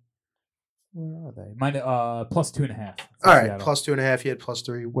be. Where are they? Plus 2.5. All right, Seattle. plus 2.5. He had plus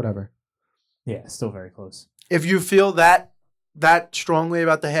 3. Whatever. Yeah, still very close. If you feel that strongly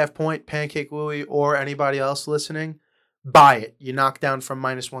about the half point, Pancake Louie or anybody else listening, buy it. You knock down from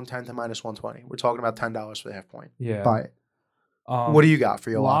minus 110 to minus 120. We're talking about $10 for the half point. Yeah. Buy it. What do you got for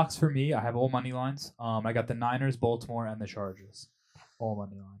your locks? For me, I have all money lines. I got the Niners, Baltimore, and the Chargers. All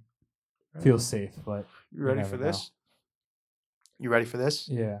money line. Right. Feels safe, but you ready for this? You ready for this?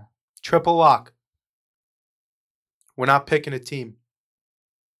 Yeah. Triple lock. We're not picking a team.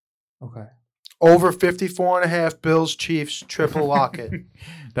 Okay. Over 54.5 Bills, Chiefs, triple lock it.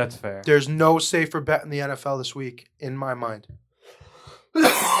 That's fair. There's no safer bet in the NFL this week, in my mind.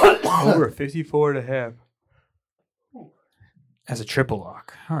 Over 54.5. As a triple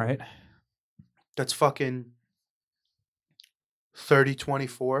lock. All right. That's fucking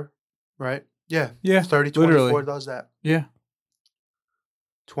 30-24, right? Yeah. Yeah. 30-24 literally. does that. Yeah.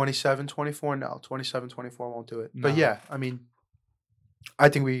 27-24, no. 27-24 won't do it. No. But yeah, I mean, I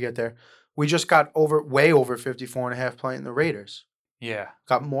think we can get there. We just got way over 54.5 playing the Raiders. Yeah.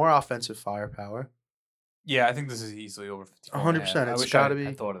 Got more offensive firepower. Yeah, I think this is easily over 54. 100%. It's got to be.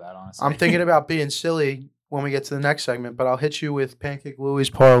 I thought of that, honestly. I'm thinking about being silly when we get to the next segment, but I'll hit you with Pancake Louie's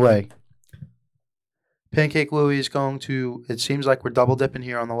parlay. Pancake Louie is going to, it seems like we're double dipping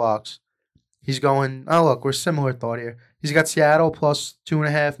here on the locks. He's going, oh, look, we're similar thought here. He's got Seattle plus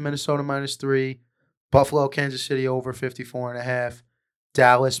 2.5, Minnesota minus 3, Buffalo, Kansas City over 54.5,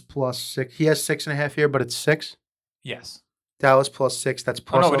 Dallas plus 6. He has 6.5 here, but it's 6. Yes. Dallas plus 6. That's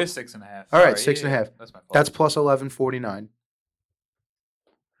plus. Oh, no, it is 6.5. All right, 6.5. That's my fault. That's plus 11.49.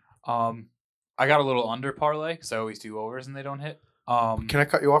 I got a little under parlay because I always do overs and they don't hit. Can I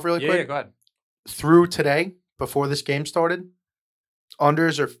cut you off really yeah, quick? go ahead. Through today, before this game started,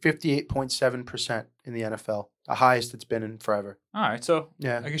 unders are 58.7% in the NFL, the highest it's been in forever. All right, so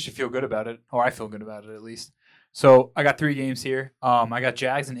Yeah. I guess you feel good about it, or I feel good about it at least. So I got 3 games here. I got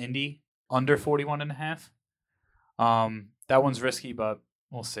Jags and Indy under 41.5. That one's risky, but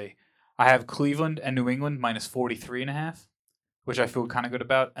we'll see. I have Cleveland and New England minus 43.5, which I feel kind of good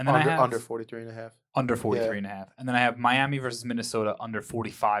about. And then I have under 43.5. under 43.5. And then I have Miami versus Minnesota under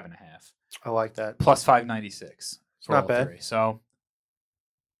 45.5. I like that. Plus 596 for Not all bad. 3. So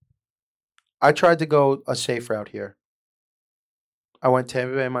I tried to go a safe route here. I went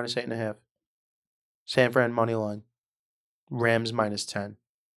Tampa Bay minus 8.5. San Fran money line. Rams minus 10.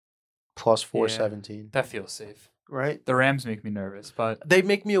 Plus 417. that feels safe. Right? The Rams make me nervous, but They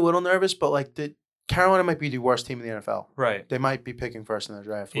make me a little nervous, but like Carolina might be the worst team in the NFL. right. They might be picking first in the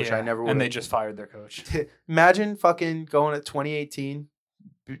draft, which I never would. And they just fired their coach. Imagine fucking going at 2018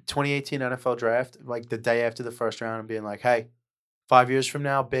 NFL draft, like the day after the first round and being like, hey, 5 years from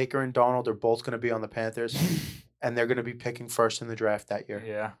now, Baker and Donald are both going to be on the Panthers and they're going to be picking first in the draft that year.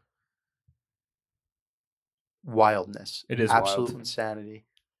 Yeah. Wildness. It is absolute wild. insanity.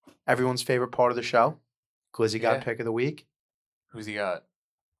 Everyone's favorite part of the show, Glizzy got Yeah. pick of the week. Who's he got?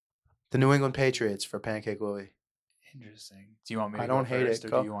 The New England Patriots for Pancake Louie. Interesting. Do you want me to I go don't hate first, it.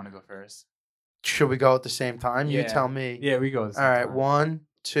 or Go. do you want to go first? Should we go at the same time? You Yeah. tell me. Yeah, we go. All right, 1,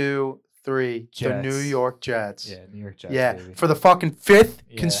 2, 3. The New Jets. York Jets. Yeah, New York Jets. Yeah, baby. for the fucking 5th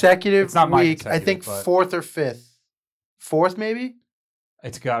Yeah. consecutive It's not my week. I think consecutive, but- 4th or 5th. 4th, maybe?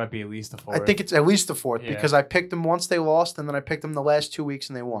 It's got to be at least a 4. I think it's at least the 4th Yeah. because I picked them once they lost, and then I picked them the last 2 weeks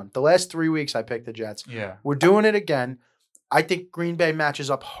and they won. The last 3 weeks I picked the Jets. Yeah. We're doing it again. I think Green Bay matches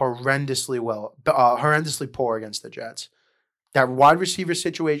up horrendously poor against the Jets. That wide receiver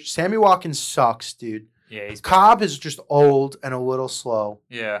situation. Sammy Watkins sucks, dude. Yeah, he's Cobb is just old and a little slow.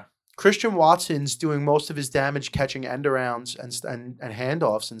 Yeah. Christian Watson's doing most of his damage catching end arounds and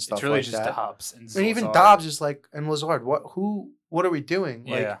handoffs and stuff It's really like just that. Dobbs and And even Lazard. Dobbs is like, and Lazard, what are we doing?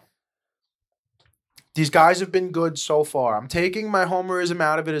 Like, Yeah. these guys have been good so far. I'm taking my homerism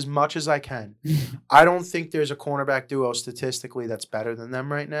out of it as much as I can. I don't think there's a cornerback duo statistically that's better than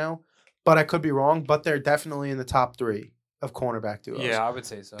them right now, but I could be wrong. But they're definitely in the top 3 of cornerback duos. Yeah, I would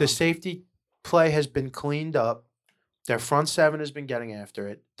say so. The safety play has been cleaned up. Their front 7 has been getting after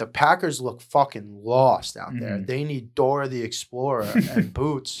it. The Packers look fucking lost out there. Mhm. They need Dora the Explorer and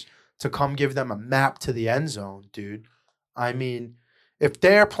Boots to come give them a map to the end zone, dude. I mean, if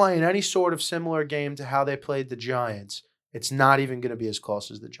they're playing any sort of similar game to how they played the Giants, it's not even going to be as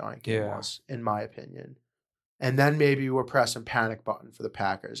close as the Giant game Yeah. was, in my opinion. And then maybe we're pressing panic button for the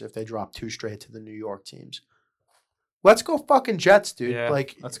Packers if they drop 2 straight to the New York teams. Let's go fucking Jets, dude. Yeah,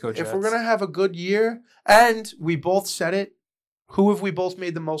 Like, let's go if Jets. we're going to have a good year, and we both said it, who have we both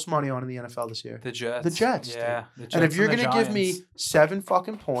made the most money on in the NFL this year? The Jets. The Jets, Yeah. The Jets And if you're the going to give me Giants. 7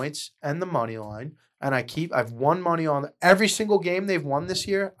 fucking points and the money line, and I've won money on every single game they've won this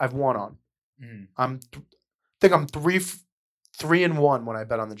year, I've won on. Mhm. I think I'm 3-1 when I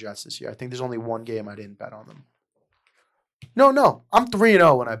bet on the Jets this year. I think there's only one game I didn't bet on them. No, I'm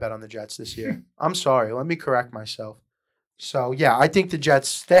 3-0 when I bet on the Jets this year. I'm sorry. Let me correct myself. So, yeah, I think the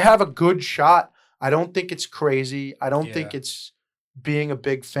Jets, they have a good shot. I don't think it's crazy. I don't think Yeah. it's being a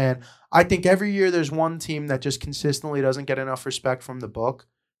big fan. I think every year there's one team that just consistently doesn't get enough respect from the book,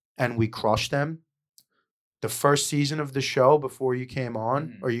 and we crush them. The first season of the show before you came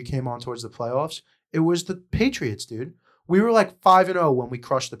on, or you came on towards the playoffs, it was the Patriots, dude. We were like 5-0 when we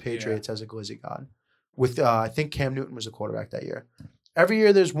crushed the Patriots as a Glizzy God. With I think Cam Newton was a quarterback that year. Every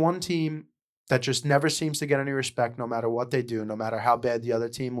year there's one team that just never seems to get any respect no matter what they do, no matter how bad the other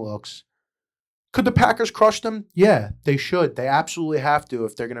team looks. Could the Packers crush them? Yeah, they should. They absolutely have to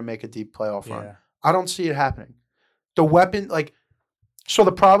if they're going to make a deep playoff run. Yeah. I don't see it happening. The weapon, so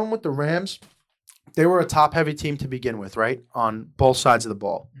the problem with the Rams, they were a top-heavy team to begin with, right? On both sides of the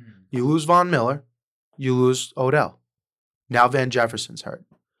ball. Mhm. You lose Von Miller, you lose Odell. Now Van Jefferson's hurt.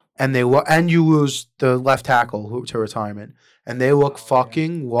 And you lose the left tackle to retirement. And they look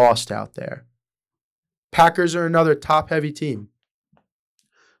fucking lost out there. Packers are another top-heavy team.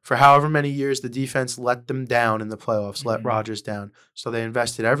 For however many years, the defense let them down in the playoffs, let Mhm. Rodgers down. So they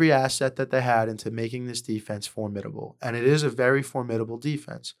invested every asset that they had into making this defense formidable. And it is a very formidable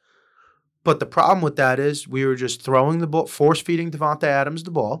defense. But the problem with that is we were just throwing the ball, force-feeding Devontae Adams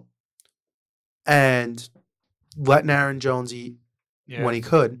the ball, and letting Aaron Jones eat Yeah. when he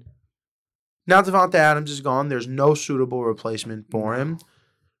could. Now Devontae Adams is gone. There's no suitable replacement for him.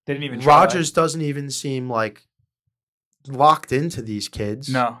 They didn't even try. Rodgers doesn't even seem like locked into these kids.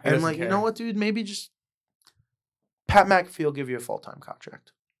 No, he and doesn't like you care. know what, dude? Maybe just Pat McAfee will give you a full-time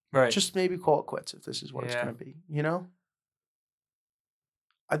contract. Right. Just maybe call it quits if this is what it's Yeah. going to be. You know,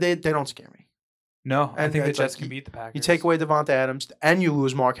 they don't scare me. No, I And think the it's like Jets can beat the Packers. You take away Devonta Adams and you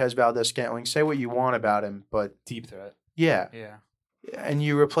lose Marquez Valdez-Scantling. Say what you want about him, but deep threat. yeah, Yeah. and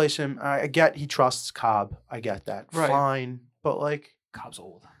you replace him. I get he trusts Cobb. I get that. Right. Fine, but like, Cobb's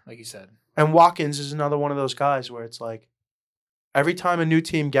old, like you said. and Watkins is another one of those guys where it's like, every time a new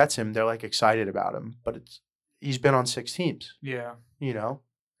team gets him, they're like excited about him, but he's been on 6 teams. Yeah. You know,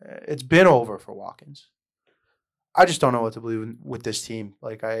 it's been over for Watkins. I just don't know what to believe with this team.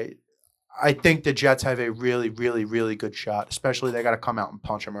 Like I think the Jets have a really, really, really good shot. Especially they got to come out and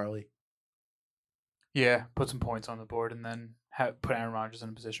punch him early. Yeah, put some points on the board and then put Aaron Rodgers in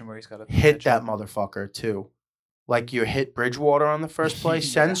a position where he's got to Hit that motherfucker too, like you hit Bridgewater on the first play.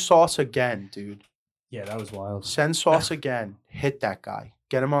 Send Sauce again, dude. Yeah, that was wild. Send Sauce again. Hit that guy.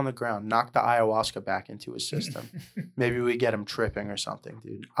 Get him on the ground. Knock the ayahuasca back into his system. Maybe we get him tripping or something,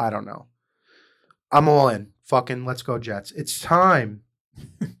 dude. I don't know. I'm all in. Fucking let's go Jets. It's time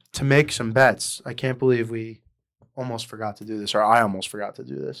to make some bets. I can't believe we almost forgot to do this, or I almost forgot to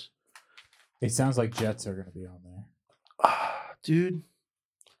do this. It sounds like Jets are going to be on there. Dude,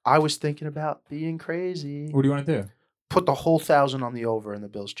 I was thinking about being crazy. What do you want to do? Put the whole 1,000 on the over in the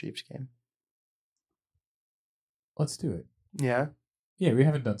Bills-Chiefs game. Let's do it. Yeah. Yeah, we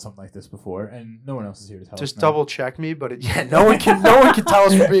haven't done something like this before, and no one else is here to tell Just us. no. double check me, but no one can tell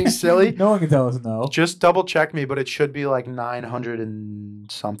us we're being silly. No one can tell us no. Just double check me, but it should be like 900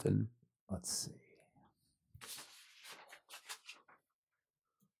 and something. Let's see.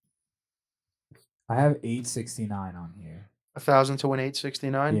 I have 869 on here. 1,000 to win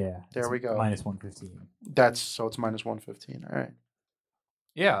 869. Yeah. There it's we go. Minus 115. It's minus 115. All right.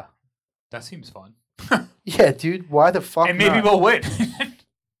 Yeah, that seems fun. Yeah, dude. Why the fuck? And maybe not? we'll win.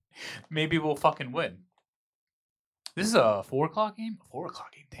 Maybe we'll fucking win. This is a 4 o'clock game? 4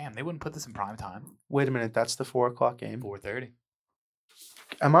 o'clock game. Damn, they wouldn't put this in prime time. Wait a minute. That's the 4 o'clock game. 4:30.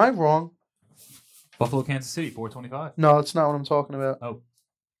 Am I wrong? Buffalo, Kansas City, 4:25. No, that's not what I'm talking about. Oh.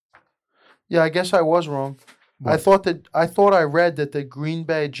 Yeah, I guess I was wrong. What? I thought I read that the Green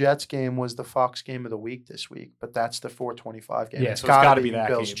Bay Jets game was the Fox game of the week this week, but that's the 4:25 game. Yeah, it's so it's gotta gotta be be that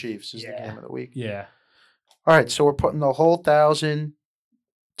Bills game. Chiefs is the Yeah. game of the week. Yeah. All right, so we're putting the whole 1,000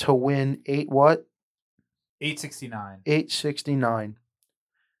 to win 869. 869.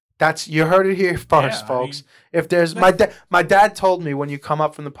 That's you heard it here first, Yeah, I folks. mean- If there's my dad told me when you come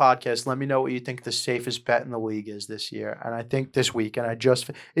up from the podcast, let me know what you think the safest bet in the league is this year. And I think this week, and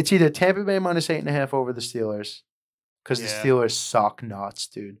it's either Tampa Bay minus 8.5 over the Steelers, because the Yeah. Steelers suck nuts,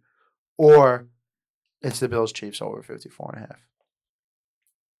 dude, or it's the Bills Chiefs over 54.5.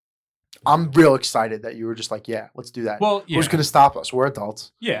 I'm real excited that you were just like, yeah, let's do that. Well, yeah. Who's gonna stop us? We're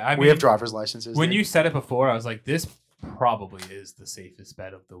adults. Yeah, I mean, We have driver's licenses. when dude. you said it before, I was like, this probably is the safest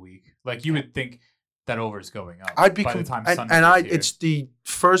bet of the week. Like, you would think that over is going up. I'd be by the time and Sunday gets here. it's the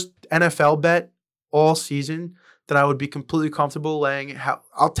first NFL bet all season that I would be completely comfortable laying.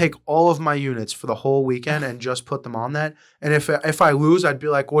 I'll take all of my units for the whole weekend and just put them on that. And if I lose, I'd be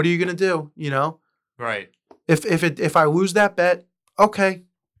like, what are you gonna do? You know, right. if I lose that bet, okay,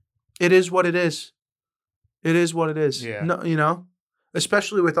 it is what it is. It is what it is. Yeah. No, you know,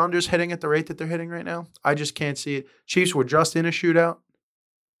 especially with unders hitting at the rate that they're hitting right now, I just can't see it. Chiefs were just in a shootout.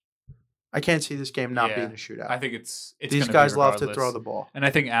 I can't see this game not Yeah. being a shootout. I think it's These gonna be guys love to regardless. throw the ball. And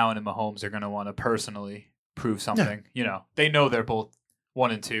I think Allen and Mahomes are going to want to personally prove something. You know, they know they're both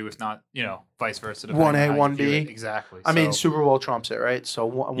 1 and 2, if not, you know, vice versa. depending 1A, on how you 1B. view it. Exactly. I mean, So, Super Bowl trumps it, right? So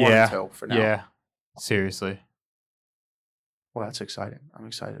one Yeah. and two for now. yeah, seriously. Well, that's exciting. I'm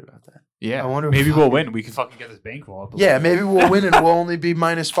excited about that. Yeah, I wonder if maybe fucking- we'll win. We can fucking get this bankroll up. a Yeah, little bit. maybe we'll win and we'll only be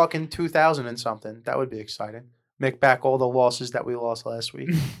minus fucking 2,000 and something. That would be exciting. Make back all the losses that we lost last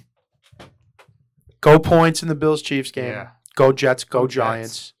week. Go points in the Bills Chiefs game. Yeah. Go Jets. Go Go Jets.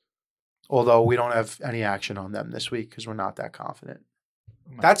 Giants. Although we don't have any action on them this week because we're not that confident.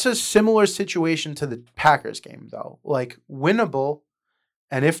 My- That's a similar situation to the Packers game, though. Like, winnable.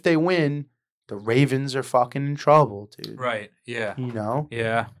 And if they win, the Ravens are fucking in trouble, dude. Right. Yeah. You know?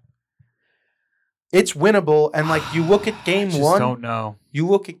 Yeah. It's winnable. And, like, you look at game Just one. don't know. You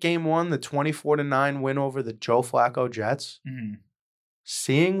look at game one, the 24-9 win over the Joe Flacco Jets. Mhm.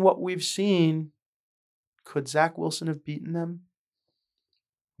 Seeing what we've seen, could Zach Wilson have beaten them?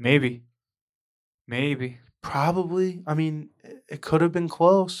 Maybe. Maybe. Probably. I mean, it could have been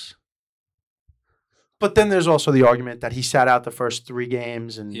close. But then there's also the argument that he sat out the first 3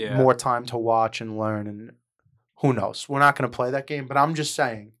 games and Yeah. more time to watch and learn. And who knows? We're not going to play that game. But I'm just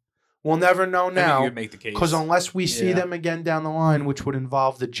saying, We'll never know I think now. you could make the case. Because unless we see Yeah. them again down the line, which would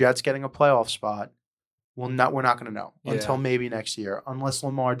involve the Jets getting a playoff spot, we're not going to know until Yeah. maybe next year. Unless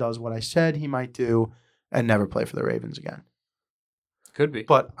Lamar does what I said he might do and never play for the Ravens again. Could be.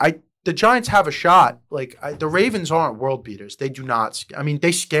 But the Giants have a shot. The Ravens aren't world beaters. They do not. I mean,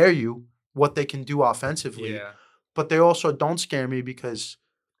 they scare you what they can do offensively. Yeah. But they also don't scare me because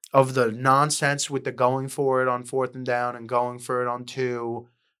of the nonsense with the going for it on 4th and down and going for it on 2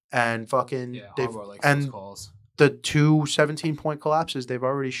 and fucking Yeah, they've Harbaugh likes and those calls. the 2 17-point collapses they've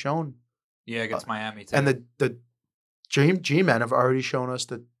already shown. Yeah, against Miami too. And the G-men have already shown us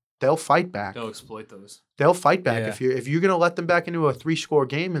that they'll fight back. They'll exploit those. They'll fight back. Yeah. If you're going to let them back into a 3-score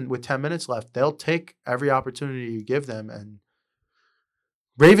game and with 10 minutes left, they'll take every opportunity you give them. And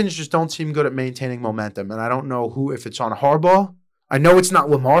Ravens just don't seem good at maintaining momentum. And I don't know if it's on Harbaugh. I know it's not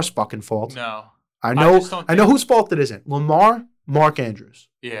Lamar's fucking fault. No. I just don't know think- whose fault it isn't. Lamar, Mark Andrews.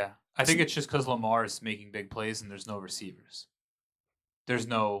 Yeah. I think it's just because Lamar is making big plays and there's no receivers. There's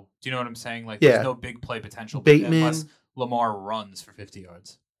no. Do you know what I'm saying? Like, Yeah. there's no big play potential Bateman. unless Lamar runs for 50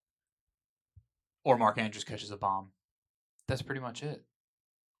 yards. Or Mark Andrews catches a bomb. That's pretty much it.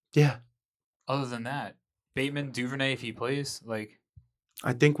 Yeah. Other than that, Bateman, Duvernay, if he plays, like,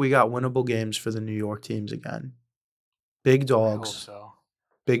 I think we got winnable games for the New York teams again. Big I hope dogs. so.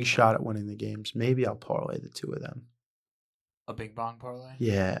 Big shot at winning the games. Maybe I'll parlay the 2 of them. A big bong parlay?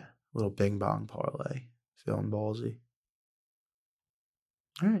 Yeah. Little bing bong parlay. Feeling ballsy.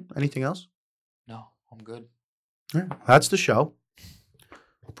 All right. Anything else? No, I'm good. All right. That's the show.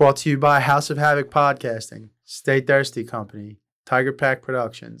 Brought to you by House of Havoc Podcasting, Stay Thirsty Company, Tiger Pack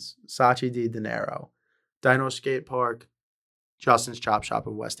Productions, Sachi Di Dinero, Dino Skate Park, Justin's Chop Shop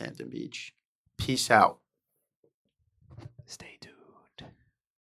of West Hampton Beach. Peace out. Stay tuned.